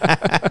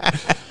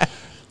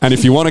 And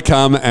if you want to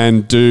come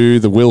and do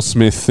the Will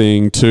Smith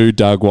thing to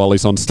Doug while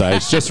he's on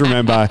stage, just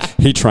remember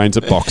he trains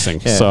at boxing.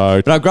 Yeah.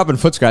 So, but I grew up in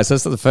Footscray, so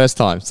it's not the first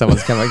time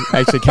someone's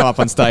actually come up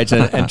on stage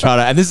and try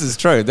to. And this is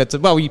true.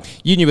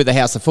 You knew with the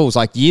House of Fools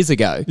like years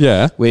ago.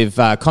 Yeah. With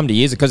comedy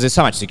years, because there's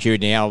so much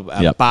security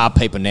now. Bar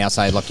people now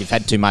say, look, you've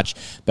had too much.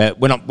 But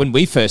when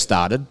we first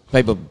started,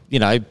 people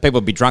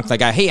would be drunk. They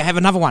go, hey, have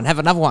another one.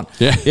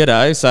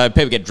 Yeah. So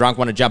people get drunk,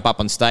 want to jump up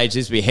on stage.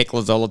 There used to be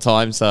hecklers all the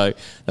time. So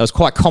that was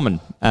quite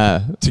common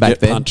to get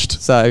then.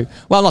 Punched. So,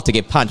 well, not to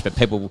get punched, but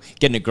people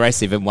getting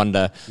aggressive and want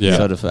to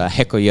sort of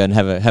heckle you and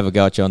have a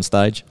go at you on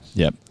stage.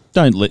 Yep.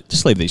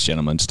 Just leave these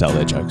gentlemen to tell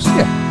their jokes.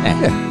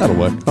 Yeah, that'll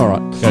work. All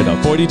right. Go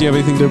Dogs. Boydie, do you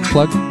have anything to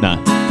plug? No.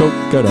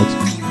 Go Dogs.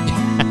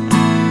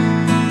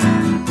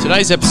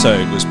 Today's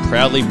episode was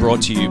proudly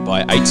brought to you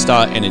by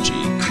 8-Star Energy,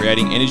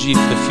 creating energy for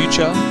the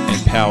future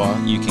and power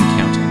you can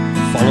count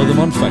on. Follow them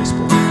on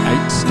Facebook,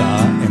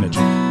 8-Star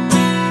Energy.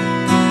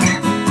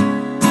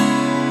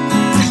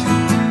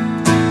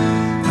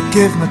 I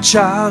gave my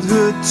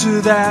childhood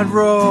to that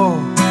roar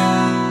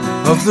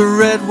of the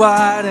red,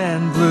 white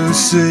and blue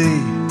sea,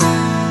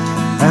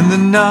 and the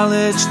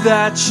knowledge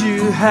that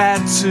you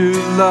had two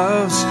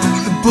loves,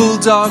 the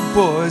Bulldog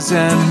boys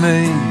and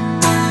me.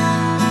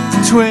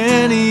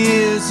 20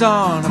 years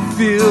on, I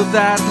feel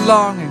that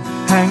longing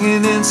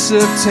hanging in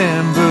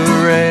September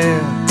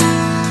air.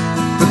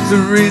 But the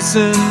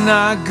reason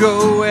I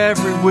go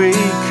every week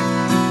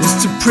is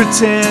to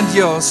pretend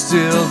you're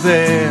still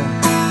there.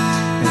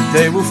 And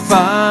they will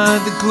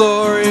find the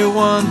glory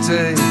one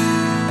day,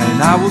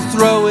 and I will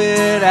throw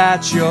it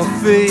at your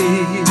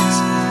feet.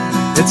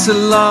 It's a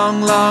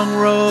long, long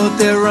road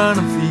they're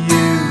running for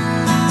you,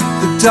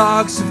 the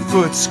dogs of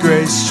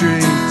Footscray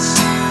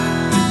streets.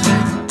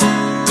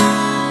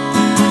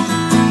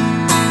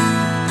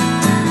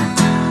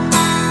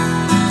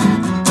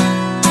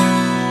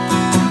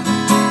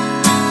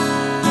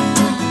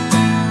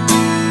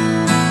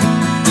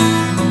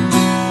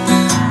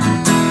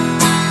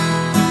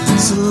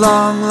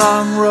 Long,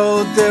 long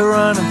road they're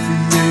running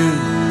for you,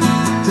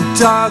 the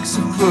dogs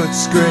of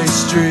Footscray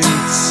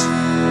streets.